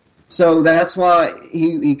 Yeah. So that's why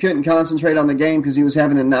he couldn't concentrate on the game because he was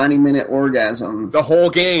having a 90-minute orgasm. The whole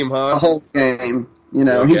game, huh? The whole game. You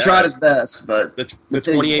know, he tried his best, but the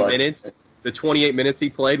 28 minutes. The 28 minutes he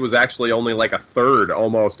played was actually only like a third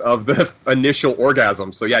almost of the initial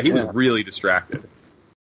orgasm. So yeah, he was really distracted.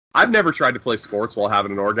 I've never tried to play sports while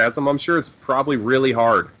having an orgasm. I'm sure it's probably really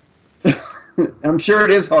hard. I'm sure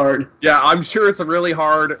it is hard. Yeah, I'm sure it's really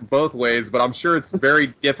hard both ways, but I'm sure it's very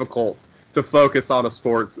difficult to focus on a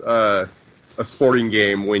sporting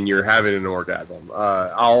game when you're having an orgasm.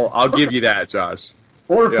 I'll give you that, Josh.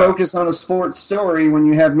 Or focus on a sports story when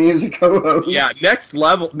you have me as a co-host. Yeah, next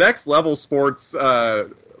level sports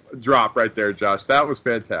drop right there, Josh. That was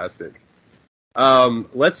fantastic.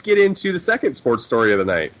 Let's get into the second sports story of the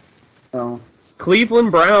night. Oh.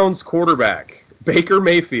 Cleveland Browns quarterback Baker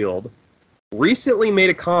Mayfield recently made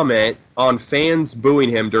a comment on fans booing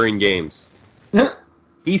him during games.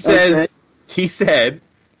 He said,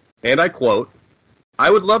 and I quote, "I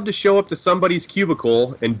would love to show up to somebody's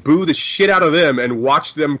cubicle and boo the shit out of them and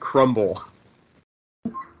watch them crumble."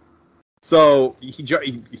 So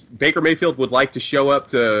Baker Mayfield would like to show up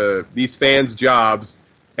to these fans' jobs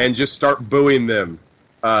and just start booing them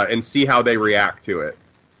and see how they react to it.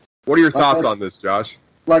 What are your thoughts on this, Josh?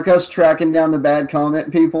 Like us tracking down the bad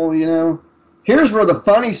comment people, you know? Here's where the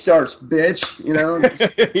funny starts, bitch. You know?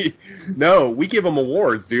 No, we give them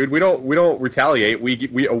awards, dude. We don't retaliate.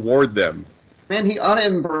 We award them. Man, he ought to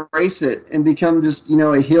embrace it and become just, you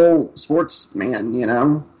know, a heel sportsman, you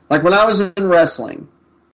know? Like when I was in wrestling.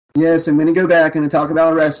 Yes, I'm going to go back and talk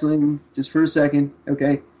about wrestling just for a second,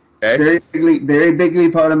 okay? Very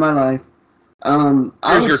bigly part of my life.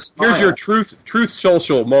 Here's your truth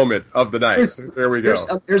social moment of the night. There we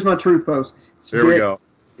go. Here's my truth post. There we go.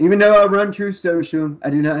 Even though I run Truth Social, I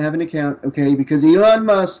do not have an account, okay? Because Elon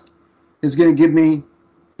Musk is going to give me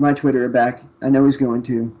my Twitter back. I know he's going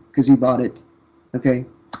to because he bought it, okay?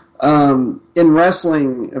 In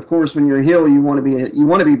wrestling, of course, when you're a heel, you want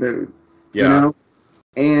to be booed. Yeah. You know?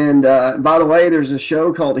 And by the way, there's a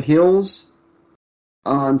show called Hills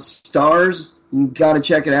on Stars. You got to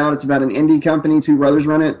check it out. It's about an indie company. 2 brothers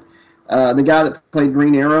run it. The guy that played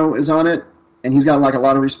Green Arrow is on it, and he's got like a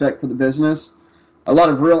lot of respect for the business. A lot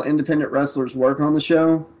of real independent wrestlers work on the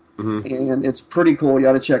show, and it's pretty cool. You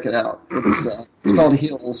got to check it out. It's called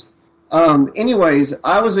Hills. Anyways,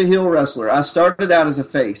 I was a heel wrestler. I started out as a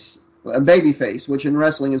baby face, which in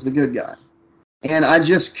wrestling is the good guy. And I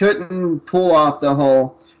just couldn't pull off the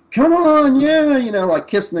whole, come on, yeah, you know, like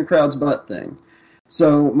kissing the crowd's butt thing.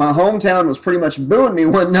 So my hometown was pretty much booing me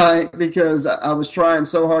one night because I was trying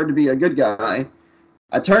so hard to be a good guy.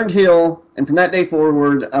 I turned heel, and from that day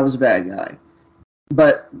forward, I was a bad guy.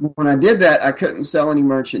 But when I did that, I couldn't sell any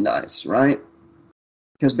merchandise, right?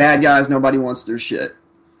 Because bad guys, nobody wants their shit.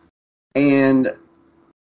 And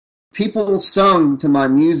people sung to my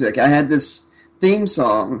music. I had this theme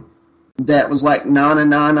song that was like na na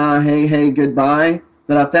na na hey hey goodbye.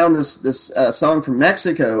 But I found this song from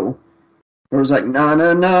Mexico where it was like na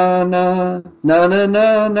na na na na na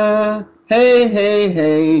na na hey hey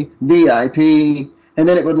hey VIP, and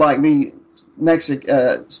then it would like be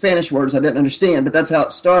Spanish words I didn't understand, but that's how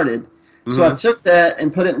it started. Mm-hmm. So I took that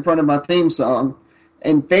and put it in front of my theme song,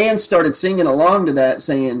 and fans started singing along to that,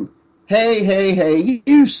 saying, "Hey, hey, hey,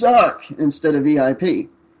 you suck," instead of VIP.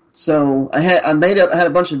 So I had a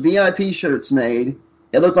bunch of VIP shirts made.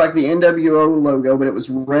 It looked like the NWO logo, but it was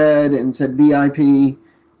red and said VIP,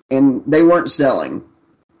 and they weren't selling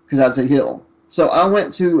because I was a heel. So I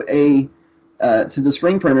went to the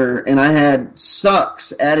screen printer, and I had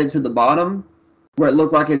 "sucks" added to the bottom where it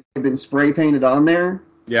looked like it had been spray painted on there.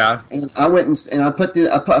 Yeah. And I went and I put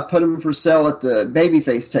them for sale at the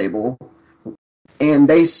Babyface table, and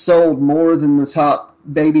they sold more than the top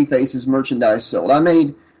Babyface's merchandise sold. I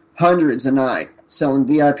made hundreds a night selling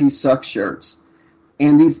VIP "suck" shirts.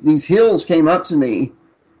 And these heels came up to me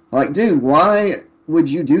like, dude, why would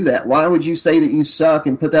you do that? Why would you say that you suck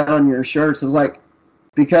and put that on your shirts? It's like,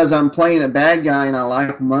 because I'm playing a bad guy and I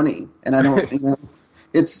like money. And I don't,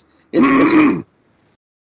 it's if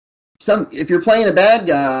you're playing a bad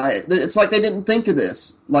guy, it's like they didn't think of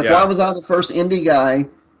this. Like, why was I the first indie guy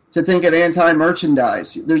to think of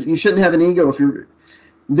anti-merchandise? You shouldn't have an ego if you're,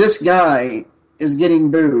 this guy is getting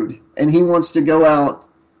booed and he wants to go out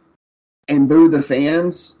and boo the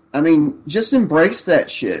fans. I mean, just embrace that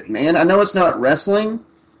shit, man. I know it's not wrestling,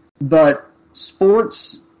 but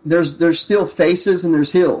sports, there's still faces and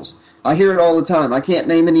there's heels. I hear it all the time. I can't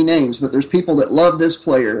name any names, but there's people that love this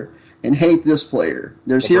player and hate this player.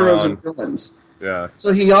 There's heroes and villains. Yeah.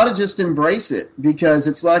 So he ought to just embrace it, because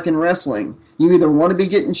it's like in wrestling. You either want to be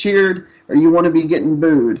getting cheered or you want to be getting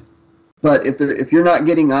booed. But if you're not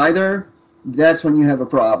getting either, that's when you have a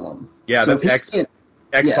problem. Yeah, so that's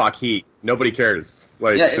X-Pac heat. Nobody cares.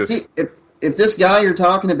 Like, if this guy you're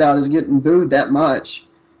talking about is getting booed that much,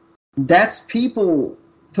 that's people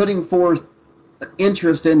putting forth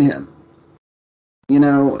interest in him. You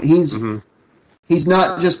know, he's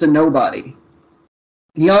not just a nobody.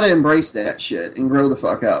 He ought to embrace that shit and grow the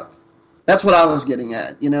fuck up. That's what I was getting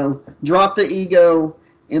at. You know, drop the ego,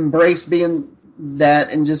 embrace being that,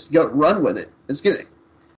 and just go run with it. It's good.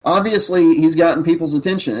 Obviously, he's gotten people's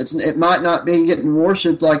attention. It might not be getting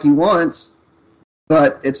worshipped like he wants,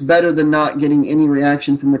 but it's better than not getting any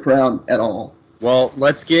reaction from the crowd at all. Well,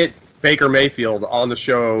 let's get Baker Mayfield on the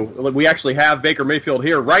show. We actually have Baker Mayfield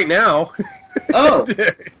here right now. Oh.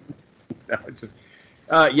 There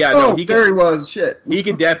he was. Shit. He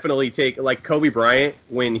could definitely take, like Kobe Bryant,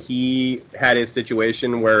 when he had his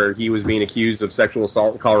situation where he was being accused of sexual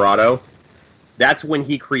assault in Colorado. That's when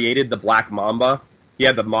he created the Black Mamba. He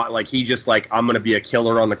had he just I'm going to be a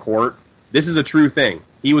killer on the court. This is a true thing.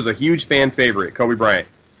 He was a huge fan favorite, Kobe Bryant.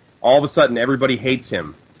 All of a sudden, everybody hates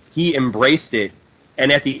him. He embraced it,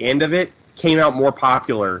 and at the end of it, came out more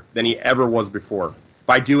popular than he ever was before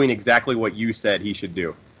by doing exactly what you said he should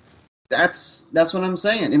do. That's what I'm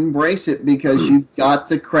saying. Embrace it, because you've got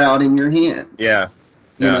the crowd in your hands. Yeah.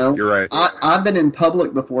 You know? You're right. I've been in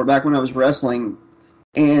public before, back when I was wrestling,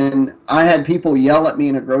 and I had people yell at me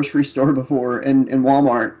in a grocery store before, in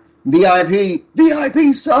Walmart,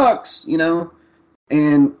 VIP sucks, you know?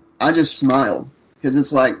 And I just smiled, because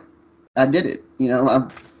it's like, I did it, you know?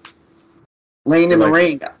 I'm laying in the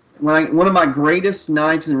ring. One of my greatest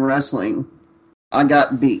nights in wrestling, I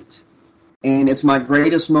got beat. And it's my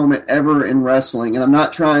greatest moment ever in wrestling. And I'm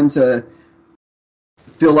not trying to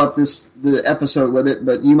fill up the episode with it,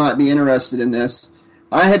 but you might be interested in this.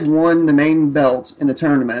 I had won the main belt in a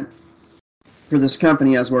tournament for this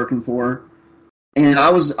company I was working for, and I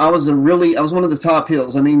was one of the top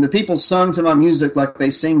heels. I mean, the people sung to my music like they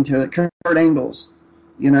sing to Kurt Angle's,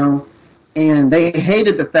 you know, and they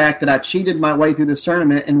hated the fact that I cheated my way through this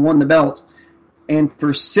tournament and won the belt. And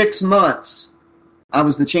for 6 months, I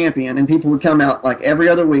was the champion, and people would come out like every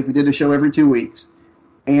other week. We did a show every 2 weeks,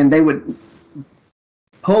 and they would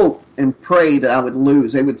hope and pray that I would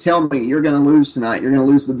lose. They would tell me, "You're going to lose tonight. You're going to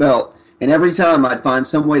lose the belt." And every time I'd find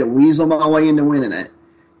some way to weasel my way into winning it,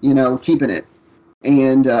 you know, keeping it.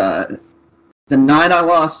 And the night I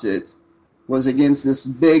lost it was against this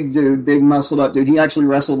big dude, big muscled up dude. He actually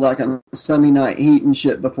wrestled like on Sunday Night Heat and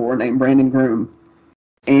shit before, named Brandon Groom.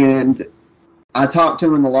 And I talked to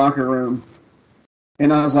him in the locker room,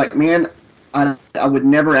 and I was like, man, I would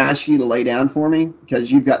never ask you to lay down for me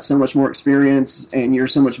because you've got so much more experience and you're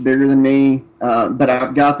so much bigger than me. But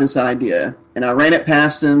I've got this idea. And I ran it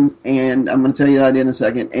past him, and I'm going to tell you that in a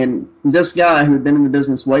second. And this guy who had been in the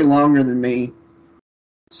business way longer than me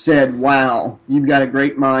said, wow, you've got a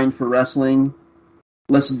great mind for wrestling.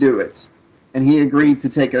 Let's do it. And he agreed to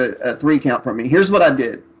take a 3 count from me. Here's what I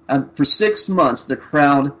did. For 6 months, the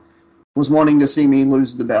crowd was wanting to see me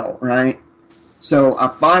lose the belt, right? So I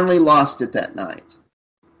finally lost it that night.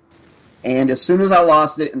 And as soon as I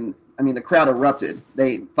lost it, and I mean, the crowd erupted.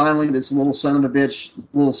 This little son of a bitch,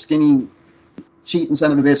 little skinny, cheating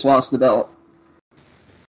son of a bitch lost the belt.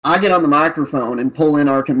 I get on the microphone and pull in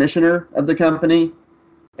our commissioner of the company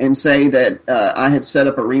and say that I had set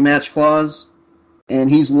up a rematch clause. And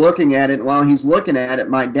he's looking at it. And while he's looking at it,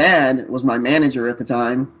 my dad was my manager at the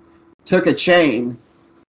time, took a chain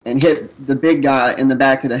and hit the big guy in the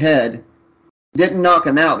back of the head. Didn't knock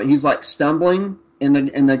him out, but he's like stumbling, and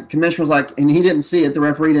the commissioner was like, and he didn't see it, the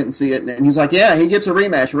referee didn't see it, and he's like, yeah, he gets a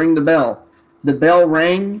rematch, ring the bell. The bell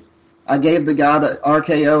rang. I gave the guy the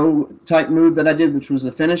RKO type move that I did, which was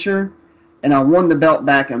a finisher, and I won the belt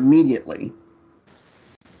back immediately.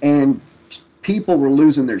 And people were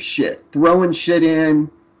losing their shit, throwing shit in.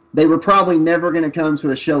 They were probably never going to come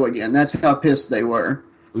to a show again. That's how pissed they were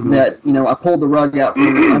that, I pulled the rug out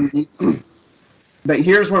from underneath. But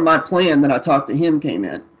here's where my plan that I talked to him came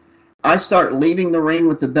in. I start leaving the ring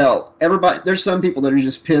with the belt. There's some people that are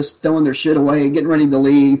just pissed, throwing their shit away, getting ready to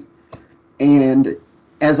leave. And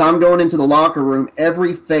as I'm going into the locker room,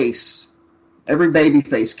 every baby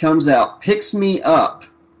face comes out, picks me up,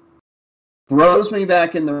 throws me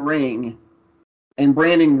back in the ring, and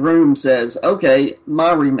Brandon Groom says, okay,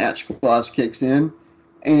 my rematch clause kicks in.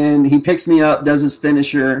 And he picks me up, does his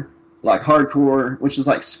finisher, like hardcore, which is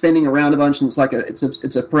like spinning around a bunch, and it's like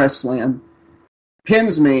it's a press slam.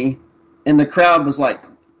 Pins me, and the crowd was like,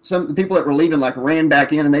 some of the people that were leaving like ran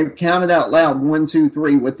back in, and they counted out loud 1, 2,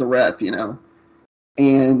 3 with the ref,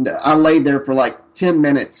 And I laid there for like 10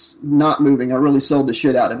 minutes, not moving. I really sold the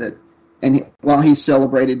shit out of it, and while he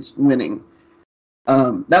celebrated winning.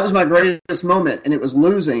 That was my greatest moment, and it was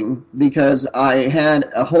losing because I had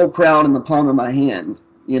a whole crowd in the palm of my hand.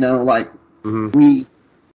 We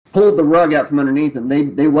pulled the rug out from underneath them.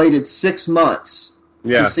 They waited 6 months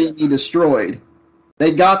to see me destroyed.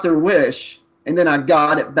 They got their wish, and then I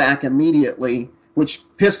got it back immediately, which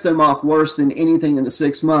pissed them off worse than anything in the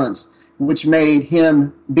 6 months, which made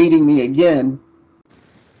him beating me again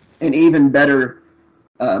an even better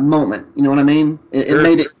moment. You know what I mean? It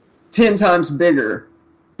made it 10 times bigger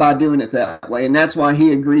by doing it that way, and that's why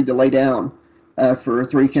he agreed to lay down for a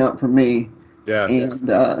 3 count from me. Yeah. And,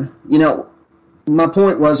 my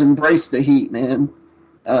point was embrace the heat, man.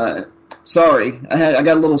 Sorry, I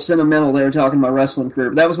got a little sentimental there talking my wrestling career,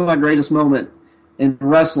 but that was my greatest moment in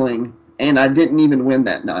wrestling, and I didn't even win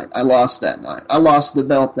that night. I lost that night. I lost the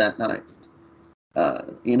belt that night.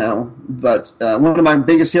 But one of my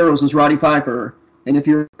biggest heroes was Roddy Piper, and if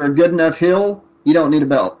you're a good enough heel, you don't need a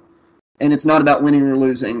belt. And it's not about winning or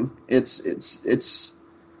losing. It's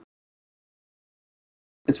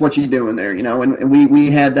what you do in there, And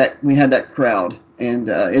we had that crowd,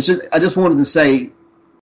 and I just wanted to say,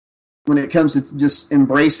 when it comes to just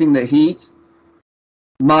embracing the heat,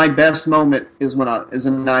 my best moment is is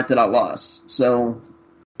a night that I lost. So,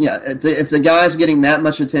 yeah, if the guy's getting that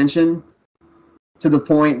much attention to the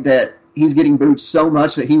point that he's getting booed so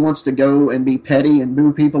much that he wants to go and be petty and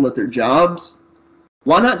boo people at their jobs,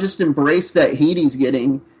 why not just embrace that heat he's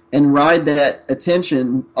getting and ride that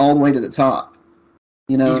attention all the way to the top?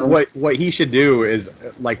 What he should do is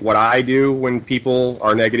like what I do when people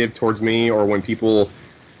are negative towards me, or when people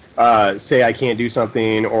say I can't do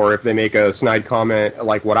something, or if they make a snide comment.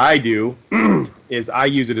 Like what I do is I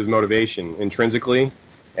use it as motivation intrinsically,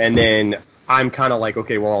 and then I'm kind of like,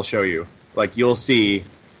 okay, well, I'll show you. Like, you'll see,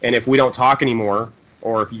 and if we don't talk anymore,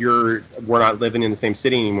 or if we're not living in the same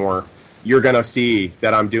city anymore, you're gonna see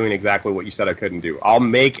that I'm doing exactly what you said I couldn't do. I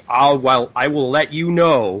will let you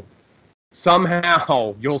know.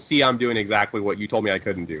 Somehow you'll see I'm doing exactly what you told me I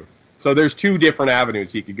couldn't do. So there's 2 different avenues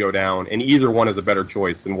he could go down, and either one is a better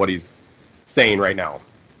choice than what he's saying right now.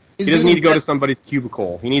 He doesn't need to go to somebody's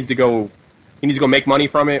cubicle. He needs to go make money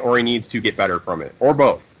from it, or he needs to get better from it, or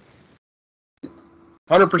both.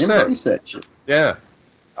 100%. Yeah.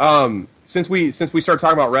 Since we start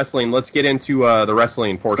talking about wrestling, let's get into the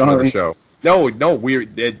wrestling portion of the show. No,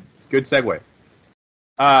 it's good segue.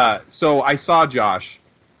 So I saw Josh.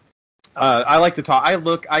 I like to talk.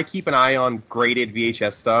 I keep an eye on graded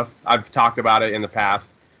VHS stuff. I've talked about it in the past.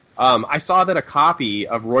 I saw that a copy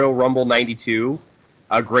of Royal Rumble 92,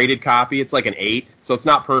 a graded copy, it's like an 8, so it's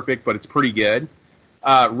not perfect, but it's pretty good,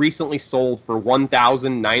 recently sold for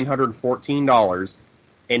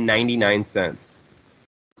 $1,914.99.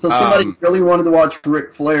 So somebody really wanted to watch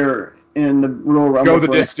Ric Flair in the Royal Rumble. Go the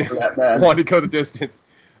distance. That bad. Wanted to go the distance.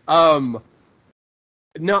 No,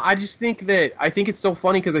 I think it's so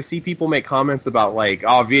funny because I see people make comments about like,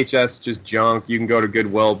 oh, VHS just junk. You can go to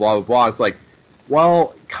Goodwill, blah blah blah. It's like,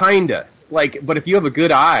 well, kinda. Like, but if you have a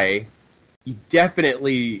good eye, you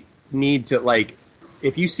definitely need to like,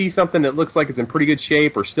 if you see something that looks like it's in pretty good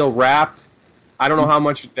shape or still wrapped, I don't know how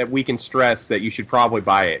much that we can stress that you should probably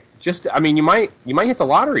buy it. Just, I mean, you might hit the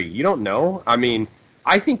lottery. You don't know. I mean,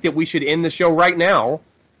 I think that we should end the show right now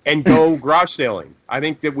and go garage sailing. I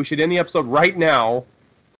think that we should end the episode right now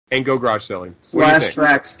and go garage selling. Slash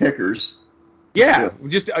Trax pickers. Yeah,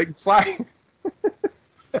 just Slash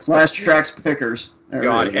Trax pickers.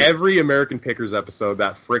 God, every American Pickers episode,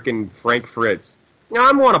 that frickin' Frank Fritz. No,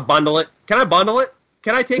 I want to bundle it. Can I bundle it?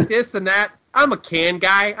 Can I take this and that? I'm a can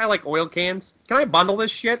guy. I like oil cans. Can I bundle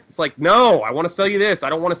this shit? It's like, no, I want to sell you this. I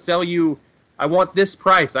don't want to sell you. I want this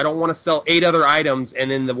price. I don't want to sell 8 other items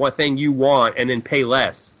and then the one thing you want and then pay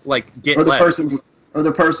less. Like, get less. Or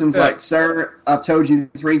the person's like, sir, I've told you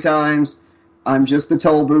 3 times, I'm just the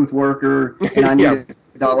toll booth worker, and I need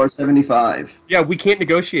 $1.75. Yeah, we can't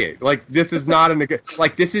negotiate. Like, this is not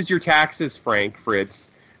like, this is your taxes, Frank Fritz.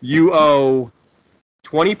 You owe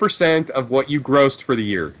 20% of what you grossed for the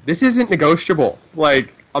year. This isn't negotiable.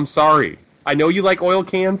 Like, I'm sorry. I know you like oil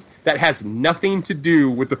cans. That has nothing to do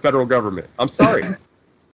with the federal government. I'm sorry.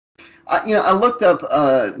 I looked up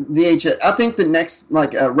VHS. I think the next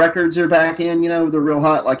records are back in. They're real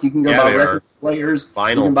hot. Like you can go buy record players.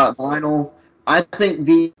 Vinyl. You can buy vinyl. I think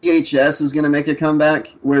VHS is going to make a comeback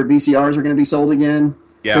where VCRs are going to be sold again.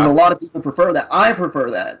 Yeah. Because a lot of people prefer that. I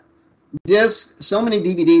prefer that. Discs, so many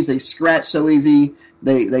DVDs, they scratch so easy.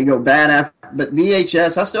 They go bad after. But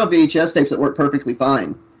VHS, I still have VHS tapes that work perfectly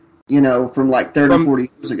fine. From like 30, 40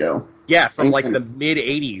 years ago. Yeah, from like the mid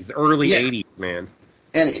 80s, early 80s, man.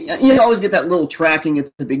 And you always get that little tracking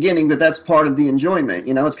at the beginning, but that's part of the enjoyment.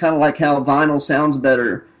 It's kind of like how vinyl sounds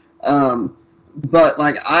better. But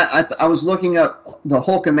like I was looking up the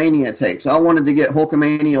Hulkamania tapes. I wanted to get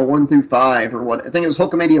Hulkamania 1 through 5 or what. I think it was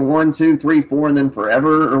Hulkamania 1, 2, 3, 4, and then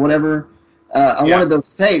Forever or whatever. I wanted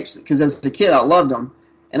those tapes because as a kid I loved them,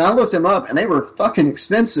 and I looked them up and they were fucking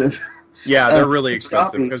expensive. Yeah, they're really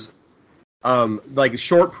expensive because like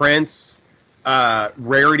short prints.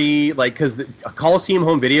 Rarity, like, because Coliseum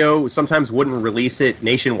Home Video sometimes wouldn't release it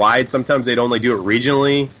nationwide. Sometimes they'd only do it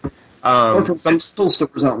regionally. Or from some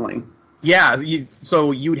stores only. Yeah,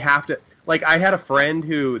 so you'd have to... Like, I had a friend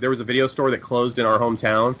who... There was a video store that closed in our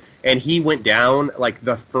hometown, and he went down, like,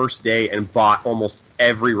 the first day and bought almost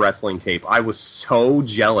every wrestling tape. I was so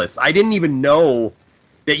jealous. I didn't even know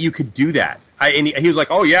that you could do that. And he was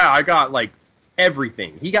like, oh, yeah, I got, like,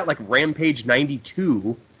 everything. He got, like, Rampage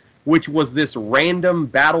 92... which was this random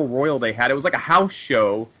battle royal they had. It was like a house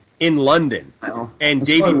show in London. Oh, and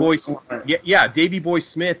Davey Boy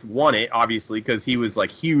Smith won it, obviously, because he was,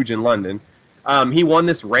 like, huge in London. He won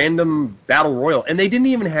this random battle royal. And they didn't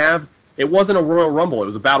even have... It wasn't a Royal Rumble. It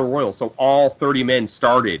was a battle royal. So all 30 men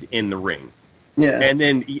started in the ring. Yeah. And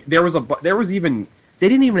then there was even... They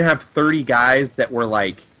didn't even have 30 guys that were,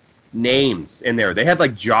 like, names in there. They had,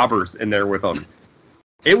 like, jobbers in there with them.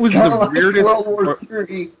 It was the weirdest... World War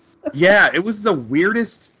III. Yeah, it was the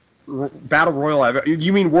weirdest battle royal I've ever...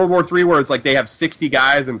 You mean World War III where it's like they have 60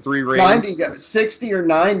 guys in 3 rings? 90 guys, 60 or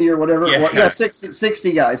 90 or whatever. Yeah,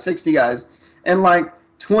 60 guys. And like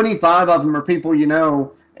 25 of them are people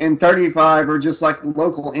and 35 are just like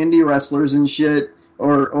local indie wrestlers and shit,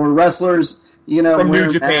 or wrestlers, from New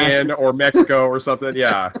Japan or Mexico or something,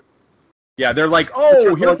 yeah. Yeah, they're like,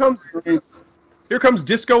 oh, here comes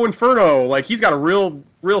Disco Inferno. Like, he's got a real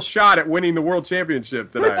shot at winning the world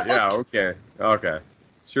championship tonight. Yeah, okay.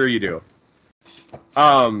 Sure you do.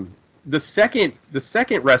 The second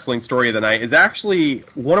wrestling story of the night is actually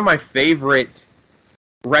one of my favorite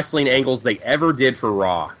wrestling angles they ever did for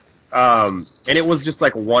Raw. And it was just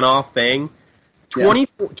like a one-off thing.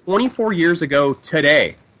 24 years ago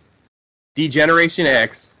today, D-Generation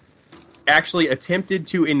X actually attempted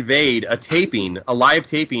to invade a live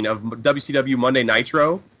taping of WCW Monday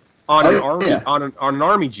Nitro on an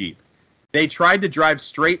army jeep. They tried to drive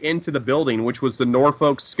straight into the building, which was the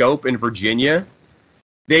Norfolk Scope in Virginia.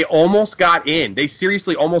 They almost got in. They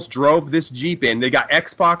seriously almost drove this jeep in. They got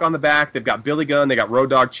X-Pac on the back. They've got Billy Gunn. They got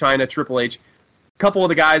Road Dogg, China, Triple H. A couple of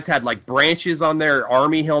the guys had like branches on their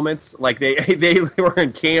army helmets. Like they were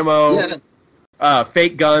in camo,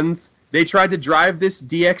 fake guns. They tried to drive this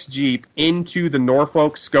DX Jeep into the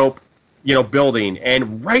Norfolk Scope, building,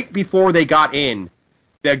 and right before they got in,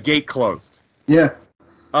 the gate closed. Yeah.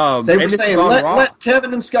 They were saying, let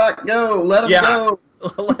Kevin and Scott go. Let them go.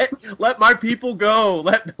 let my people go.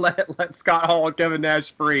 Let Scott Hall and Kevin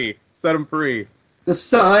Nash free. Set them free. The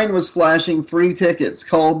sign was flashing free tickets.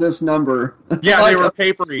 Called this number. Yeah, they were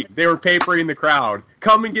papering. They were papering the crowd.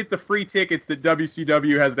 Come and get the free tickets that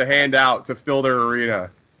WCW has to hand out to fill their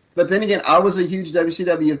arena. But then again, I was a huge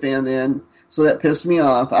WCW fan then, so that pissed me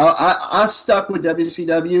off. I stuck with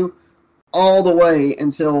WCW all the way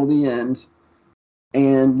until the end,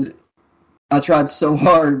 and I tried so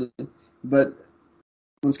hard, but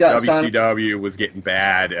when Scott WCW was getting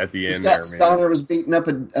bad at the end. Scott Steiner was beating up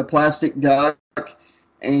a plastic duck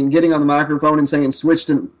and getting on the microphone and saying switch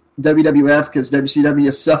to WWF because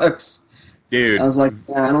WCW sucks. Dude, I was like,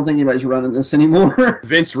 I don't think anybody's running this anymore.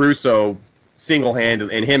 Vince Russo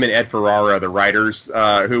single-handed, and him and Ed Ferrara, the writers,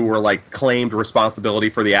 who were claimed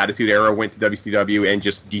responsibility for the Attitude Era, went to WCW and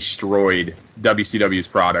just destroyed WCW's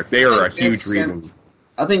product. They are a huge reason.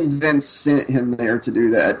 I think Vince sent him there to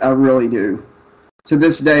do that. I really do. To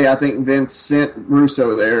this day, I think Vince sent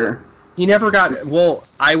Russo there. He never got. Well,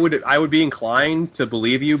 I would be inclined to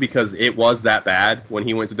believe you because it was that bad when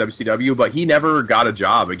he went to WCW, but he never got a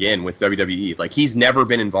job again with WWE. He's never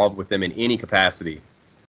been involved with them in any capacity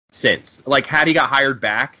since. Had he got hired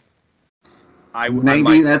back, I might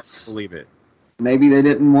believe it. Maybe they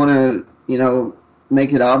didn't want to,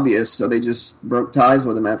 make it obvious, so they just broke ties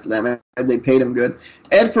with him after that. Maybe they paid him good.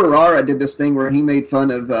 Ed Ferrara did this thing where he made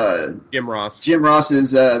fun of Jim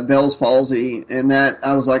Ross's Bell's palsy, and that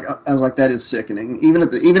I was like, that is sickening.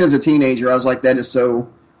 Even as a teenager, I was like, that's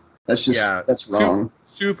wrong.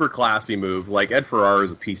 Super classy move. Ed Ferrara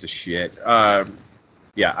is a piece of shit.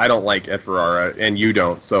 Yeah, I don't like Ed Ferrara, and you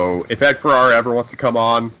don't. So if Ed Ferrara ever wants to come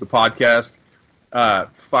on the podcast,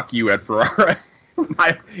 fuck you, Ed Ferrara.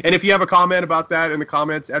 And if you have a comment about that in the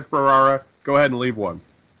comments, Ed Ferrara, go ahead and leave one.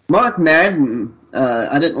 Mark Madden,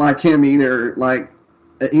 I didn't like him either.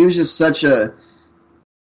 He was just such a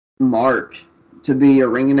mark to be a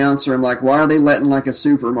ring announcer. I'm like, why are they letting a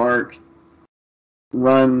super mark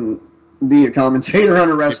be a commentator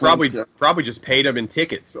on a wrestling show? Probably just paid him in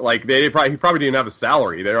tickets. He probably didn't have a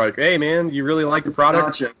salary. They're like, hey man, you really like the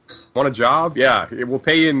product? Nachos. Want a job? Yeah, we'll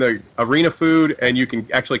pay you in the arena food, and you can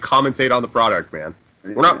actually commentate on the product, man.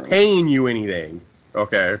 Yeah. We're not paying you anything,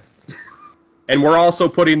 okay? And we're also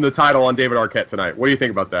putting the title on David Arquette tonight. What do you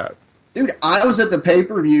think about that? Dude, I was at the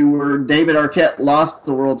pay-per-view where David Arquette lost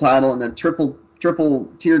the world title in the triple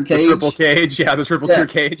tiered cage. The triple cage, yeah, the triple tiered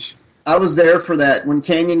cage. I was there for that. When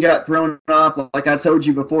Canyon got thrown off, like I told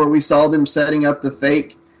you before, we saw them setting up the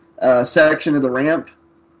fake section of the ramp.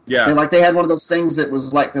 Yeah. And they had one of those things that was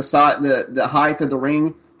the height of the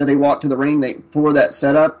ring that they walked to the ring for that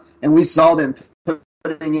setup. And we saw them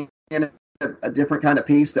putting in a different kind of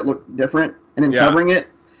piece that looked different and then covering it.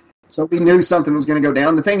 So we knew something was going to go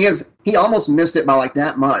down. The thing is, he almost missed it by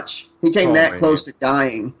that much. He came close to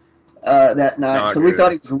dying that night. So we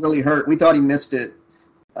thought he was really hurt. We thought he missed it.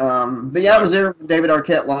 But I was there when David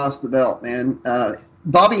Arquette lost the belt, man.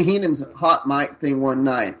 Bobby Heenan's hot mic thing one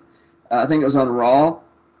night, I think it was on Raw.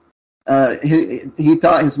 He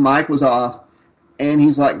thought his mic was off, and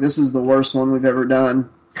he's like, "This is the worst one we've ever done."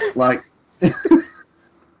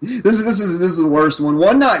 This is the worst one.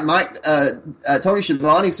 One night, Tony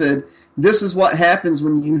Schiavone said, "This is what happens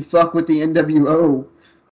when you fuck with the NWO,"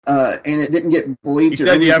 and it didn't get bleeped. He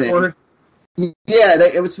said the F word. Yeah,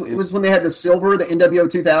 it was when they had the silver, the NWO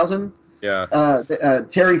 2000. Yeah.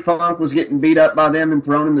 Terry Funk was getting beat up by them and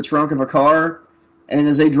thrown in the trunk of a car, and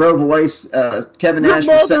as they drove away, Kevin Nash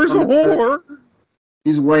was sitting on the whore.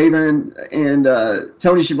 He's waving, and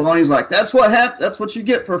Tony Schiavone's like, "That's what happened. That's what you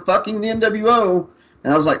get for fucking the NWO."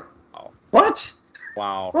 And I was like, "What?"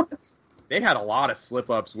 Wow. What? They had a lot of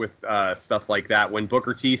slip-ups with stuff like that. When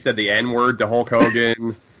Booker T said the N-word to Hulk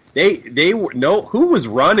Hogan, who was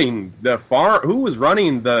running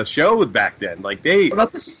the show back then? What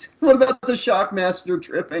about the Shockmaster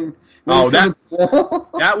tripping?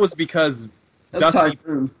 That was because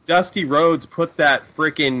Dusty Rhodes put that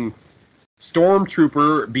frickin'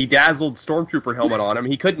 bedazzled Stormtrooper helmet on him.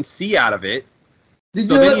 He couldn't see out of it. Did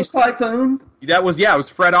you know that was Typhoon? It was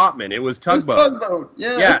Fred Ottman. It was Tugboat.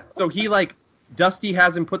 Yeah. Yeah, so Dusty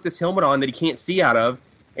has him put this helmet on that he can't see out of,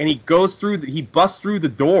 and he busts through the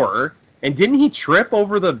door, and didn't he trip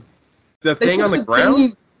over the thing on the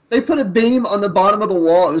ground? They put a beam on the bottom of the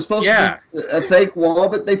wall. It was supposed to be a fake wall,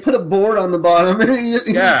 but they put a board on the bottom, and he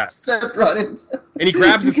stepped right in. And he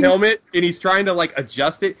grabs his helmet, and he's trying to,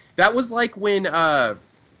 adjust it. That was like when, oh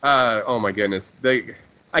my goodness,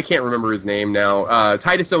 I can't remember his name now.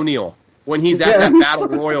 Titus O'Neil. When he's at that battle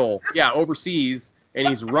royal, overseas, and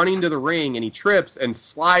he's running to the ring and he trips and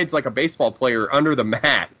slides like a baseball player under the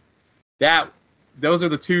mat. Those are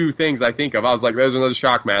the two things I think of. I was like, there's another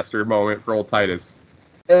Shockmaster moment for old Titus.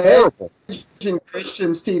 Horrible. In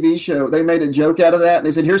Christian's TV show, they made a joke out of that. And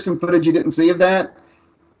they said, here's some footage you didn't see of that.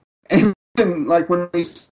 And like when he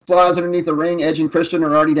slides underneath the ring, Edge and Christian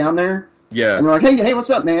are already down there. Yeah. And they're like, hey, what's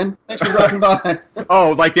up, man? Thanks for dropping by.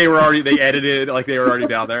 Oh, like they edited, like they were already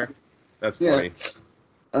down there? That's funny.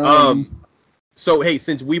 So, hey,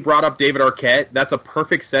 since we brought up David Arquette, that's a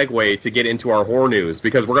perfect segue to get into our horror news,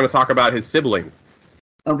 because we're going to talk about his sibling.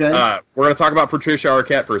 Okay. We're going to talk about Patricia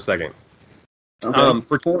Arquette for a second. Okay.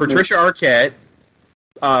 Patricia Arquette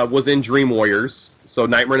was in Dream Warriors, so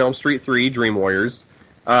Nightmare on Elm Street 3, Dream Warriors.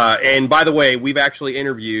 And by the way, we've actually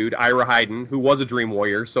interviewed Ira Hayden, who was a Dream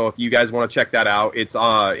Warrior, so if you guys want to check that out, it's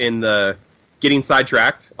in the Getting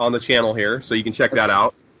Sidetracked on the channel here, so you can check that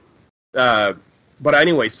out. But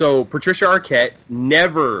anyway, so Patricia Arquette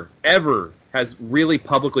never, ever has really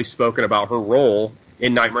publicly spoken about her role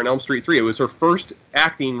in Nightmare on Elm Street 3. It was her first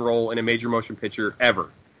acting role in a major motion picture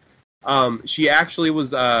ever. She actually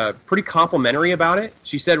was pretty complimentary about it.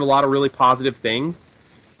 She said a lot of really positive things.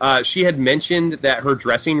 She had mentioned that her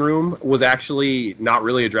dressing room was actually not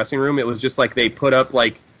really a dressing room. It was just like they put up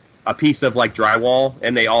like a piece of like drywall,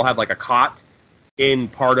 and they all had like a cot in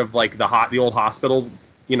part of like the old hospital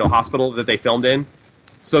that they filmed in.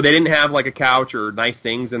 So they didn't have like a couch or nice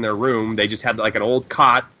things in their room. They just had like an old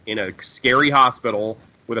cot in a scary hospital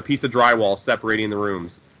with a piece of drywall separating the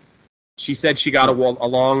rooms. She said she got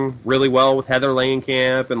along really well with Heather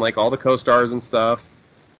Langenkamp and like all the co-stars and stuff.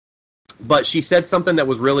 But she said something that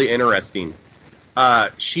was really interesting.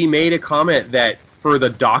 She made a comment that for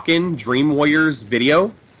the Dokken Dream Warriors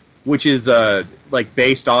video, which is like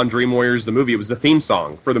based on Dream Warriors the movie, it was the theme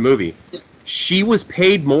song for the movie. She was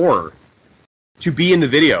paid more to be in the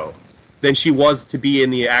video than she was to be in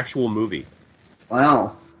the actual movie.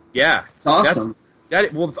 Wow. Yeah. It's awesome.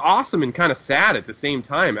 It's awesome and kind of sad at the same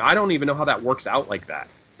time. I don't even know how that works out like that.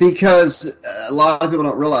 Because a lot of people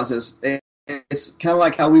don't realize this. It's kind of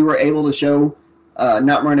like how we were able to show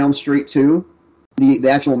Nightmare on Elm Street 2, the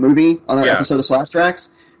actual movie, on our episode of Slash Trax.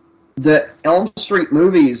 The Elm Street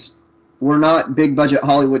movies were not big-budget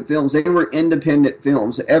Hollywood films. They were independent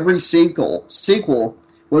films. Every sequel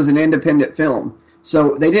was an independent film.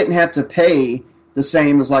 So they didn't have to pay the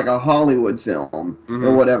same as like a Hollywood film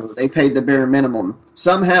or whatever. They paid the bare minimum.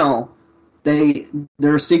 Somehow,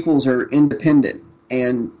 their sequels are independent,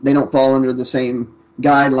 and they don't fall under the same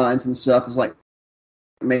guidelines and stuff as like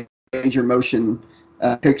major motion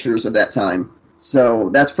pictures of that time. So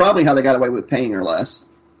that's probably how they got away with paying her less.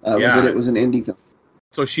 Was that it was an indie film.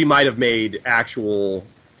 So she might have made actual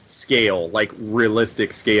scale, like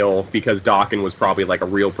realistic scale, because Dokken was probably like a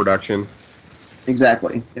real production.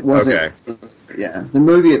 Exactly. It wasn't. Okay. The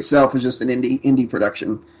movie itself was just an indie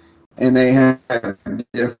production, and they have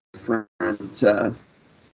different stuff,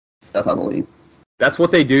 I believe. That's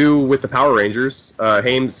what they do with the Power Rangers.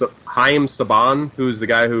 Haim Saban, who's the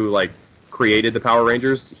guy who like created the Power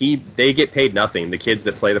Rangers, they get paid nothing. The kids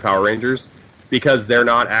that play the Power Rangers, because they're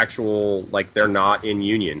not they're not in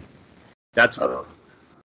union. That's.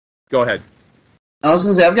 Go ahead. I was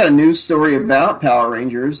going to say, I've got a news story about Power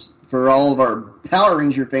Rangers for all of our Power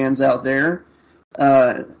Ranger fans out there.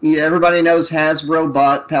 Everybody knows Hasbro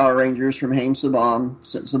bought Power Rangers from Haim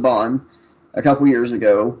Saban a couple years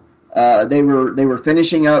ago. They were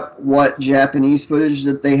finishing up what Japanese footage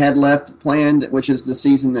that they had left planned, which is the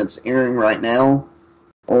season that's airing right now,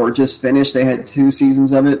 or just finished. They had 2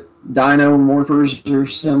 seasons of it, Dino Morphers or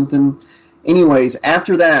something. Anyways,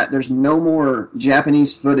 after that, there's no more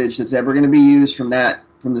Japanese footage that's ever going to be used from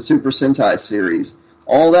the Super Sentai series.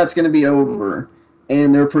 All that's going to be over,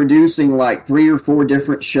 and they're producing like 3 or 4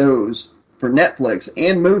 different shows for Netflix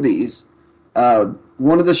and movies.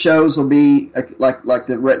 One of the shows will be like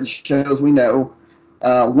the shows we know.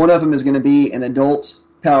 One of them is going to be an adult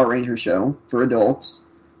Power Ranger show for adults,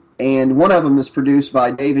 and one of them is produced by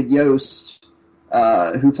David Yost,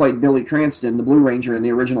 who played Billy Cranston, the Blue Ranger in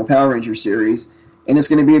the original Power Ranger series, and it's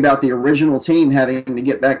going to be about the original team having to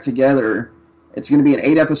get back together. It's going to be an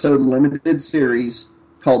 8-episode limited series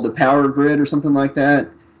called The Power Grid or something like that.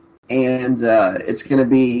 And it's going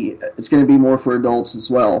to be more for adults as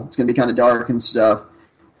well. It's going to be kind of dark and stuff.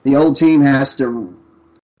 The old team has to,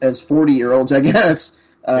 as 40-year-olds, I guess,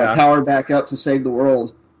 power back up to save the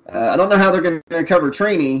world. I don't know how they're going to cover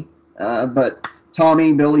Trini, but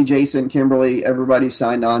Tommy, Billy, Jason, Kimberly, everybody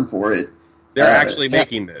signed on for it. They're actually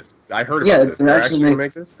making this. I heard about this. They're actually going to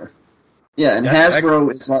make this. Yeah, and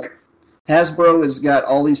Hasbro is like Hasbro has got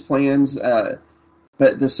all these plans, but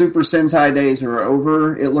the Super Sentai days are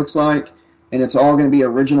over, it looks like, and it's all going to be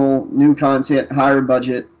original, new content, higher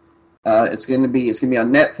budget. It's going to be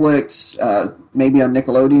on Netflix, maybe on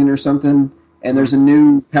Nickelodeon or something. And there's a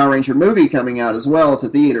new Power Ranger movie coming out as well to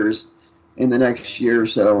theaters in the next year or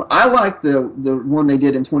so. I like the one they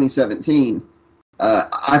did in 2017.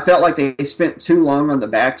 I felt like they spent too long on the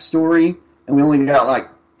backstory, and we only got like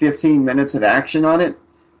 15 minutes of action on it.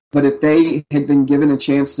 But if they had been given a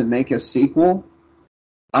chance to make a sequel,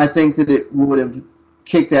 I think that it would have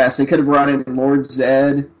kicked ass. They could have brought in Lord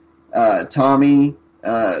Zed, Tommy,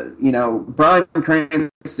 Bryan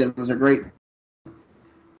Cranston was a great.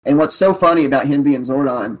 And what's so funny about him being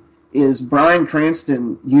Zordon is Bryan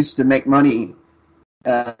Cranston used to make money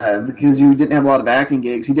because he didn't have a lot of acting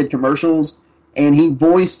gigs. He did commercials, and he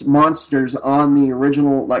voiced monsters on the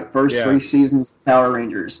original first 3 seasons of Power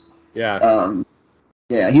Rangers. Yeah.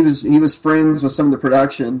 He was friends with some of the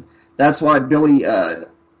production. That's why Billy,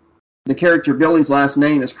 the character Billy's last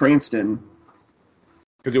name is Cranston.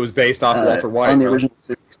 Because it was based off Walter White. On the original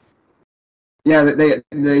series. Yeah,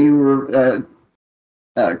 they were...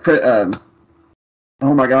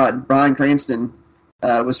 oh my God, Bryan Cranston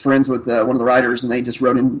was friends with one of the writers, and they just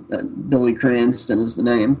wrote in Billy Cranston as the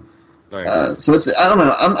name. Nice. So I don't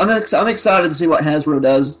know. I'm excited to see what Hasbro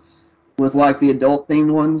does with the adult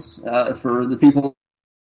themed ones for the people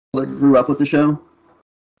that grew up with the show.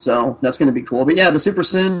 So that's going to be cool. But yeah, the Super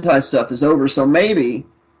Sentai stuff is over. So maybe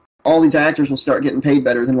all these actors will start getting paid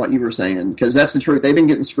better than what you were saying, because that's the truth. They've been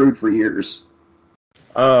getting screwed for years.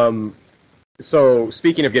 So,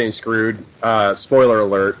 speaking of getting screwed, spoiler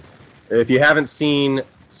alert, if you haven't seen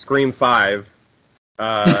Scream 5,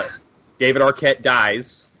 David Arquette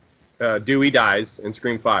dies, Dewey dies in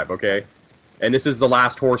Scream 5, okay? And this is the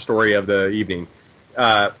last horror story of the evening.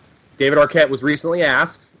 David Arquette was recently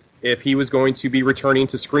asked if he was going to be returning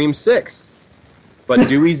to Scream 6, but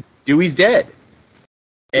Dewey's dead.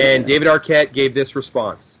 And David Arquette gave this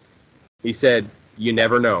response. He said, "You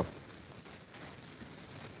never know."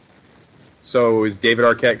 So is David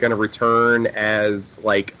Arquette going to return as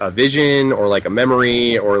a vision or a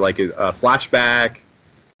memory or a flashback,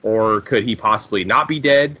 or could he possibly not be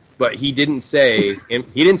dead? But he didn't say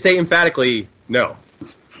emphatically no.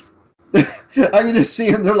 I can just see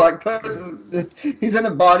him. They're he's in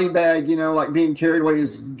a body bag, being carried away.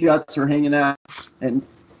 His guts are hanging out, and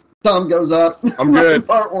thumb goes up. I'm good.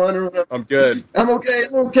 Part 1 or whatever. I'm good. I'm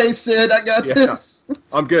okay, Sid. I got this.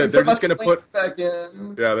 I'm good. They're just going to put back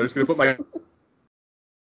in. Yeah, they're just going to put my.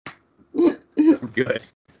 I'm good.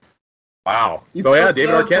 Wow. So yeah,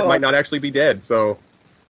 David Arquette might not actually be dead. So,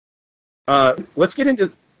 let's get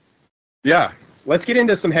into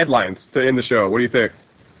some headlines to end the show. What do you think?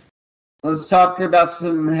 Let's talk about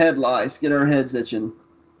some headlines. Get our heads itching.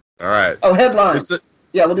 All right. Oh, headlines.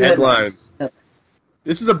 We'll do headlines.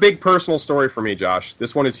 This is a big personal story for me, Josh.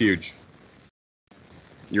 This one is huge.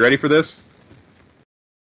 You ready for this?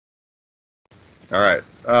 All right.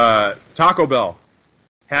 Taco Bell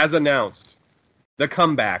has announced the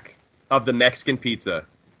comeback of the Mexican pizza.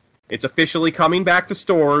 It's officially coming back to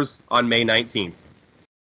stores on May 19th.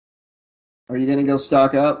 Are you going to go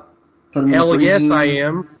stock up? Hell yes, I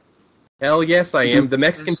am. Hell yes, I am. The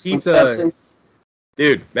Mexican pizza...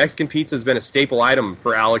 Dude, Mexican pizza has been a staple item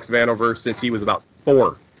for Alex Vanover since he was about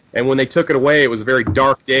 4. And when they took it away, it was a very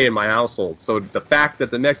dark day in my household. So the fact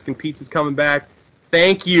that the Mexican pizza is coming back,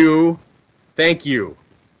 thank you. Thank you.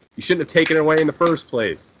 You shouldn't have taken it away in the first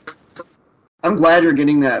place. I'm glad you're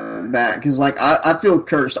getting that back, because I feel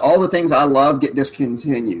cursed. All the things I love get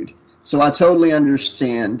discontinued. So I totally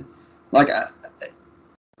understand. I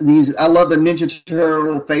love the Ninja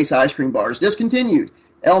Turtle face ice cream bars. Discontinued.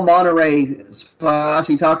 El Monterey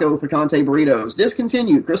Spicy Taco Picante Burritos.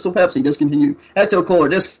 Discontinued. Crystal Pepsi. Discontinued. Ecto Cooler.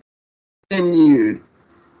 Discontinued.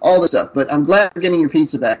 All this stuff. But I'm glad you're getting your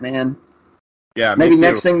pizza back, man. Yeah, maybe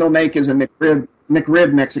next thing they'll make is a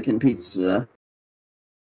McRib Mexican pizza.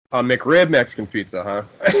 A McRib Mexican pizza, huh?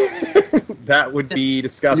 That would be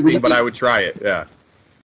disgusting, but I would try it, yeah.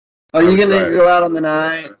 Are you going to go out on the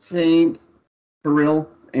 19th for real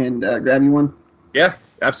and grab you one? Yeah,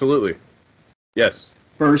 absolutely. Yes.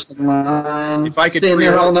 First in line. If I could stay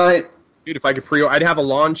there all night. Dude, if I could I'd have a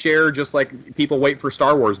lawn chair just like people wait for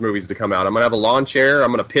Star Wars movies to come out. I'm going to have a lawn chair.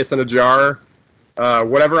 I'm going to piss in a jar.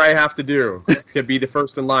 Whatever I have to do to be the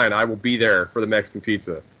first in line, I will be there for the Mexican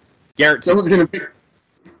pizza. Guaranteed. Someone's going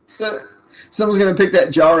to pick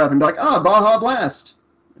that jar up and be like, Baja Blast.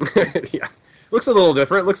 Yeah. Looks a little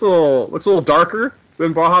different. Looks a little darker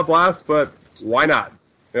than Baja Blast, but why not?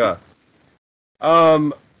 Yeah.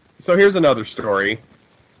 So here's another story.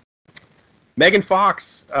 Megan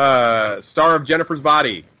Fox, star of Jennifer's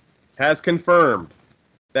Body, has confirmed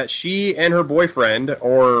that she and her boyfriend,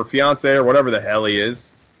 or fiance, or whatever the hell he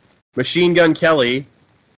is, Machine Gun Kelly,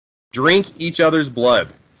 drink each other's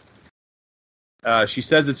blood. She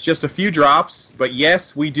says it's just a few drops, but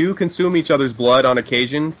yes, we do consume each other's blood on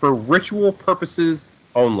occasion for ritual purposes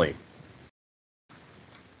only.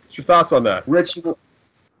 What's your thoughts on that? Ritual.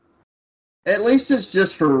 At least it's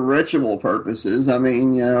just for ritual purposes. I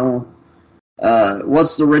mean,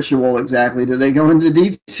 what's the ritual exactly? Do they go into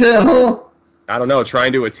detail? I don't know.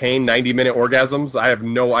 Trying to attain 90-minute orgasms? I have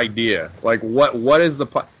no idea. Like, what is the...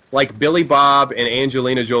 Like, Billy Bob and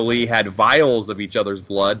Angelina Jolie had vials of each other's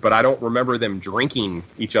blood, but I don't remember them drinking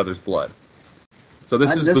each other's blood. So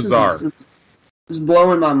this is bizarre. This is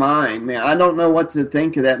blowing my mind, man. I don't know what to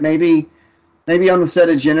think of that. Maybe on the set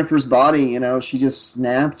of Jennifer's Body, she just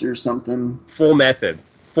snapped or something. Full method.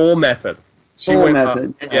 She Full went,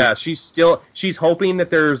 method. Yeah, she's hoping that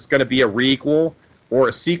there's going to be a requel or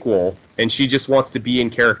a sequel, and she just wants to be in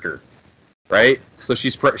character, right? So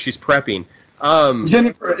she's prepping.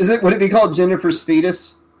 Jennifer, would it be called Jennifer's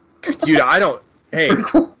Fetus? Dude, I don't. Hey,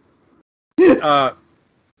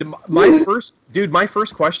 my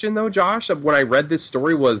first question though, Josh, when I read this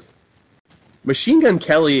story was, Machine Gun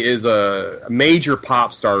Kelly is a major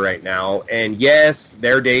pop star right now, and yes,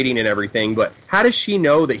 they're dating and everything, but how does she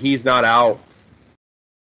know that he's not out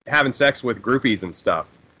having sex with groupies and stuff?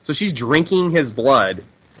 So she's drinking his blood.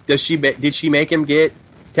 Did she make him get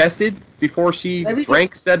tested before she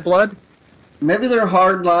drank said blood? Maybe they're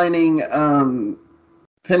hardlining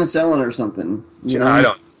penicillin or something. I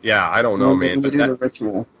don't know, man. They do the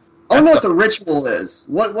ritual. I don't know what the ritual is.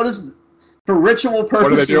 What is for ritual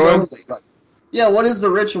purposes only? What is the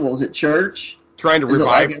ritual? Is it church? Trying to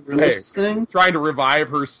revive a religious thing? Trying to revive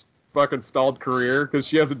her fucking stalled career because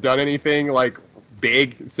she hasn't done anything like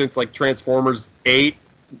big since like Transformers 8.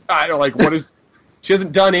 I don't like what is. She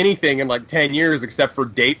hasn't done anything in like 10 years except for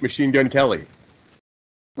date Machine Gun Kelly.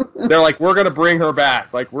 They're like, we're gonna bring her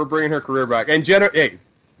back. Like, we're bringing her career back. And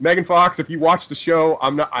Megan Fox, if you watch the show,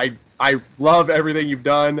 I love everything you've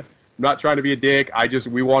done. I'm not trying to be a dick.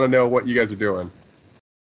 We want to know what you guys are doing.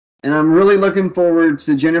 And I'm really looking forward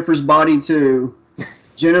to Jennifer's Body too.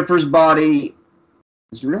 Jennifer's Body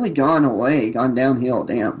has really gone downhill.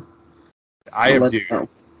 Damn. Dude.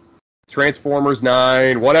 Transformers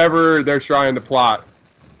 9, whatever they're trying to plot.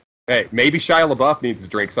 Hey, maybe Shia LaBeouf needs to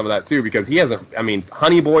drink some of that too, because he hasn't. I mean,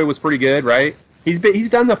 Honey Boy was pretty good, right? He's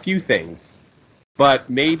done a few things, but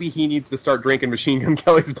maybe he needs to start drinking Machine Gun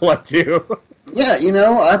Kelly's blood too. Yeah,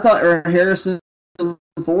 I thought Harrison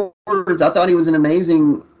Ford. I thought he was an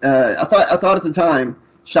amazing. I thought at the time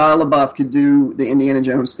Shia LaBeouf could do the Indiana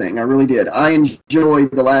Jones thing. I really did. I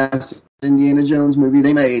enjoyed the last Indiana Jones movie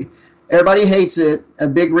they made. Everybody hates it. A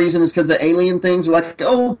big reason is because the alien things are like,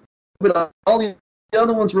 but all the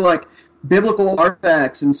other ones were like biblical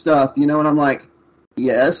artifacts and stuff, and I'm like,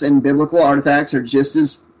 yes, and biblical artifacts are just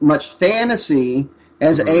as much fantasy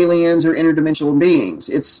as aliens or interdimensional beings.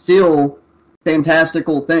 It's still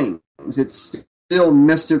fantastical things. It's still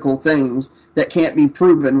mystical things that can't be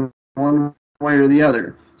proven one way or the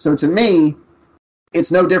other. So to me,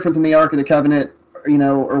 it's no different than the Ark of the Covenant,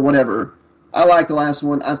 or whatever. I like the last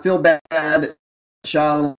one. I feel bad that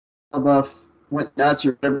Shia LaBeouf went nuts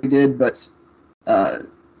or whatever he did, but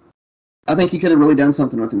I think he could have really done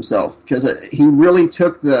something with himself because he really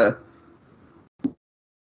took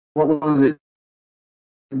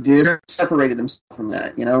separated himself from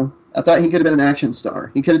that. I thought he could have been an action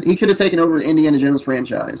star. He could have taken over the Indiana Jones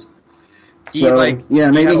franchise. Maybe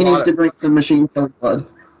he needs to drink some Machine Gun blood.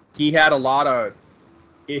 He had a lot of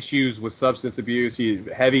issues with substance abuse.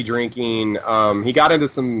 Heavy drinking. He got into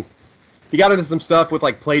some stuff with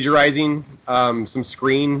like plagiarizing some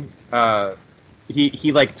screen.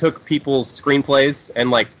 He like took people's screenplays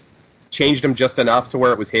and like changed them just enough to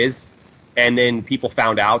where it was his, and then people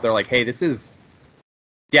found out. They're like, hey, this is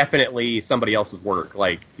definitely somebody else's work.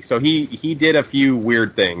 Like, so he did a few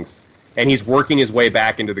weird things, and he's working his way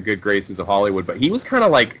back into the good graces of Hollywood. But he was kind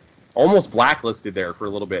of like almost blacklisted there for a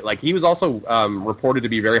little bit. Like, he was also reported to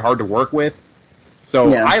be very hard to work with. So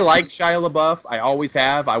yeah. I like Shia LaBeouf. I always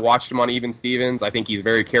have. I watched him on Even Stevens. I think he's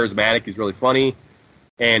very charismatic. He's really funny.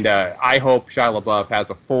 And I hope Shia LaBeouf has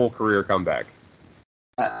a full career comeback.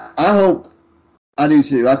 I do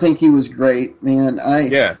too. I think he was great, man.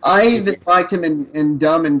 I even liked him in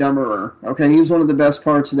Dumb and Dumberer. Okay, he was one of the best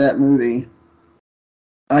parts of that movie.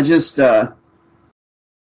 I just I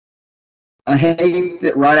hate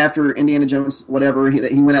that right after Indiana Jones, whatever,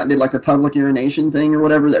 that he went out and did like the public urination thing or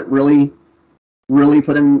whatever. That really really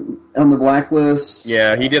put him on the blacklist.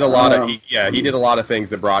 Yeah, he did a lot of he did a lot of things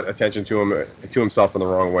that brought attention to himself in the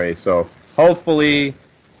wrong way. So hopefully,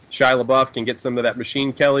 Shia LaBeouf can get some of that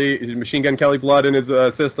Machine Gun Kelly blood in his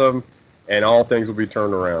system, and all things will be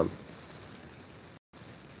turned around.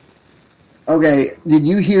 Okay, did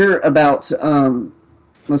you hear about?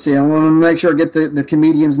 Let's see. I want to make sure I get the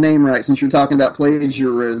comedian's name right, since you're talking about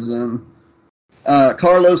plagiarism.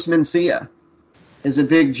 Carlos Mencia is a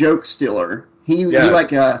big joke stealer. He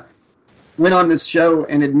went on this show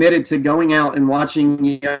and admitted to going out and watching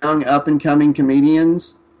young up-and-coming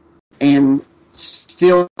comedians and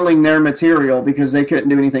stealing their material because they couldn't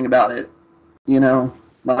do anything about it. You know,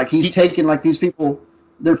 like he's taking like these people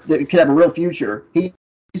that could have a real future. He's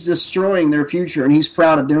destroying their future, and he's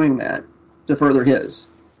proud of doing that to further his.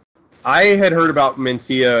 I had heard about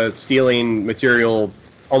Mencia stealing material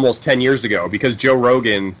almost 10 years ago because Joe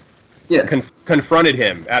Rogan confronted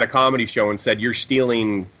him at a comedy show and said, "You're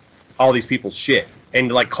stealing all these people's shit,"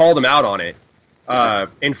 and like called him out on it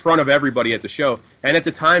in front of everybody at the show. And at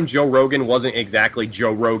the time, Joe Rogan wasn't exactly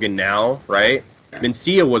Joe Rogan now, right?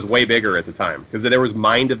 Mencia was way bigger at the time because there was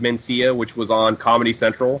Mind of Mencia, which was on Comedy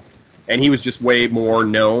Central, and he was just way more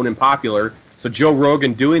known and popular. So Joe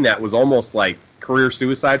Rogan doing that was almost like career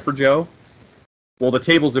suicide for Joe. Well, the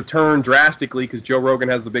tables have turned drastically because Joe Rogan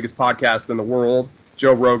has the biggest podcast in the world.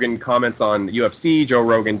 Joe Rogan comments on UFC. Joe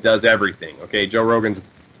Rogan does everything. Okay, Joe Rogan's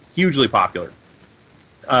hugely popular.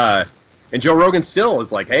 And Joe Rogan still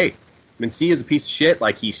is like, hey, Mencia is a piece of shit.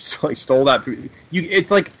 Like, he stole that. It's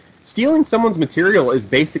like stealing someone's material is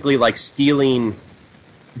basically like stealing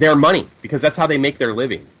their money because that's how they make their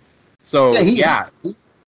living. So,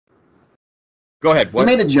 go ahead. What?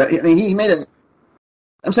 He made a joke. I mean, he made a.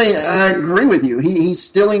 I'm saying I agree with you. He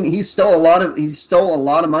stole a lot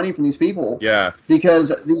of money from these people. Yeah.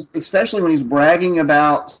 Because especially when he's bragging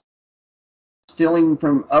about stealing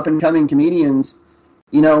from up and coming comedians,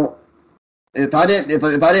 you know, if I didn't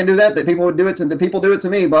do that, people would do it to the people do it to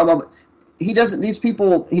me. Blah blah. Blah. He doesn't. These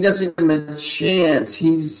people. He doesn't give them a chance.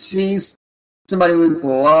 He's somebody with a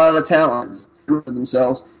lot of talent for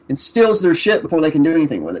themselves and steals their shit before they can do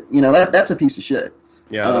anything with it. You know, that's a piece of shit.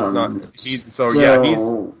 Yeah, that's not.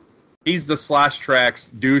 He's the Slash Trax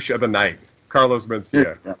douche of the night, Carlos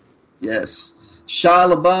Mencia. Yes,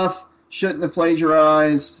 Shia LaBeouf shouldn't have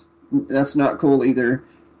plagiarized. That's not cool either.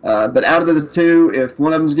 But out of the two, if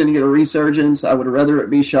one of them's going to get a resurgence, I would rather it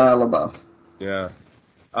be Shia LaBeouf. Yeah,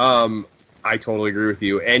 I totally agree with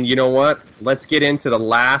you. And you know what? Let's get into the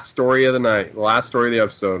last story of the night, the last story of the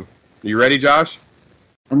episode. Are you ready, Josh?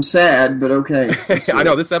 I'm sad, but okay. I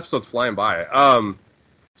know this episode's flying by.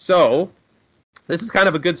 So, this is kind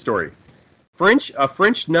of a good story. A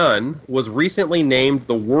French nun was recently named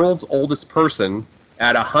the world's oldest person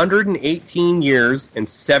at 118 years and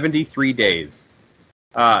 73 days.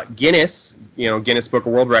 Guinness Book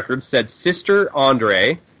of World Records, said Sister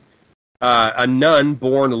Andre, a nun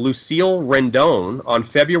born Lucille Rendon on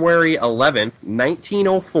February 11th,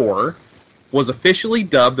 1904, was officially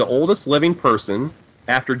dubbed the oldest living person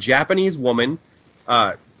after Japanese woman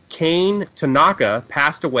Kane Tanaka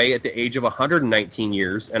passed away at the age of 119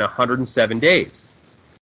 years and 107 days.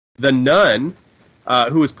 The nun,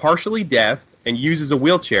 who is partially deaf and uses a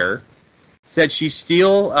wheelchair, said she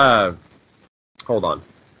still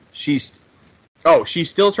she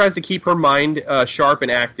still tries to keep her mind sharp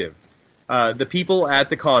and active. The people at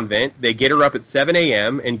the convent, they get her up at 7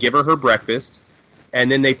 a.m. and give her breakfast,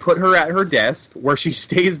 and then they put her at her desk where she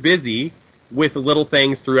stays busy with little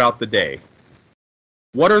things throughout the day.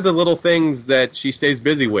 What are the little things that she stays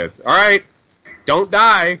busy with? All right, don't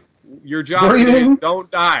die. Your job is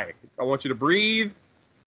don't die. I want you to breathe,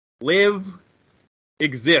 live,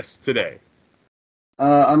 exist today.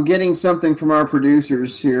 I'm getting something from our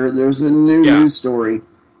producers here. There's a new news story.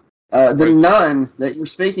 The nun that you're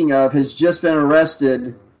speaking of has just been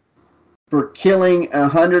arrested for killing a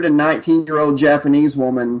 119-year-old Japanese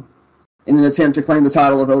woman in an attempt to claim the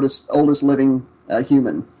title of oldest living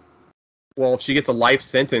human. Well, if she gets a life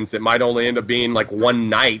sentence, it might only end up being like one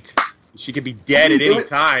night. She could be dead at any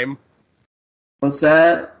time. What's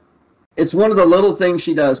that? It's one of the little things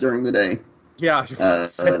she does during the day. Yeah.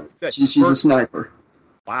 She's a sniper.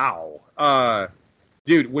 Wow.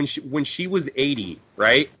 Dude, when she was 80,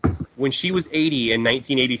 right? When she was 80 in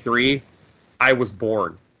 1983, I was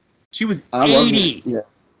born. She was 80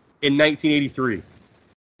 in 1983.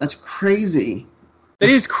 That's crazy. That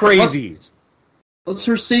is crazy. What's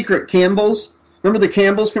her secret? Campbell's? Remember the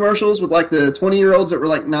Campbell's commercials with like the 20-year-olds that were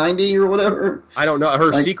like 90 or whatever? I don't know.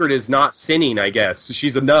 Her secret is not sinning, I guess.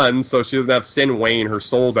 She's a nun, so she doesn't have sin weighing her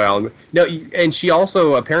soul down. No, and she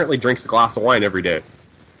also apparently drinks a glass of wine every day.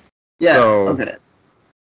 Yeah. So, Okay.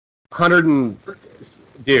 100 and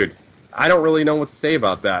dude, I don't really know what to say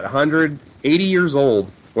about that. 180 years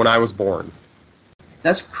old when I was born.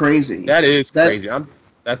 That's crazy. That is crazy.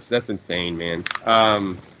 That's insane, man.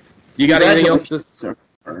 You got anything else to?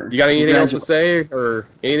 You got anything else to say or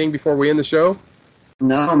anything before we end the show?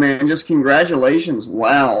 No, man. Just congratulations.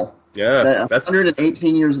 Wow. Yeah, that's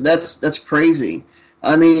 118 years. That's crazy.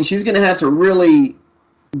 I mean, she's going to have to really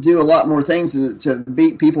do a lot more things to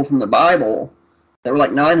beat people from the Bible that were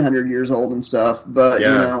like 900 years old and stuff. But,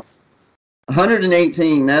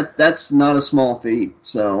 118, that's not a small feat.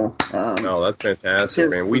 So, no, that's fantastic,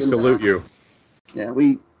 man. We salute you. Yeah,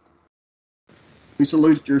 we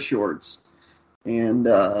salute your shorts. And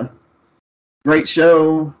great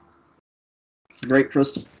show. Great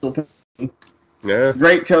Crystal Penny. Yeah.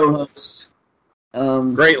 Great co-host.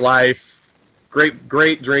 Great life.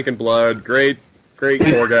 Great drinking blood. Great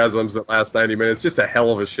orgasms that last 90 minutes. Just a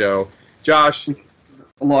hell of a show. Josh. A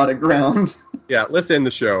lot of ground. Yeah, let's end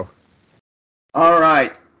the show. All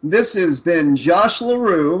right. This has been Josh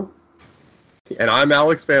LaRue. And I'm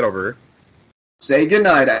Alex Vanover. Say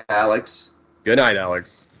goodnight, Alex. Good night,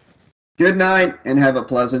 Alex. Good night, and have a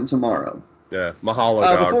pleasant tomorrow. Yeah, mahalo,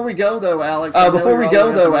 dog. Before we go, though, Alex. I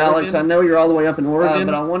know you're all the way up in Oregon.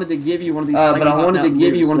 But I wanted to give you one of these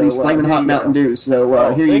Flamin' Hot Mountain Dews.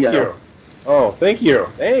 So here you go. You. Oh, thank you.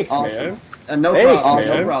 Thanks, awesome. Man. No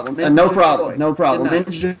problem. No problem.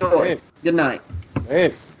 Enjoy. Good night.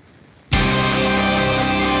 Thanks.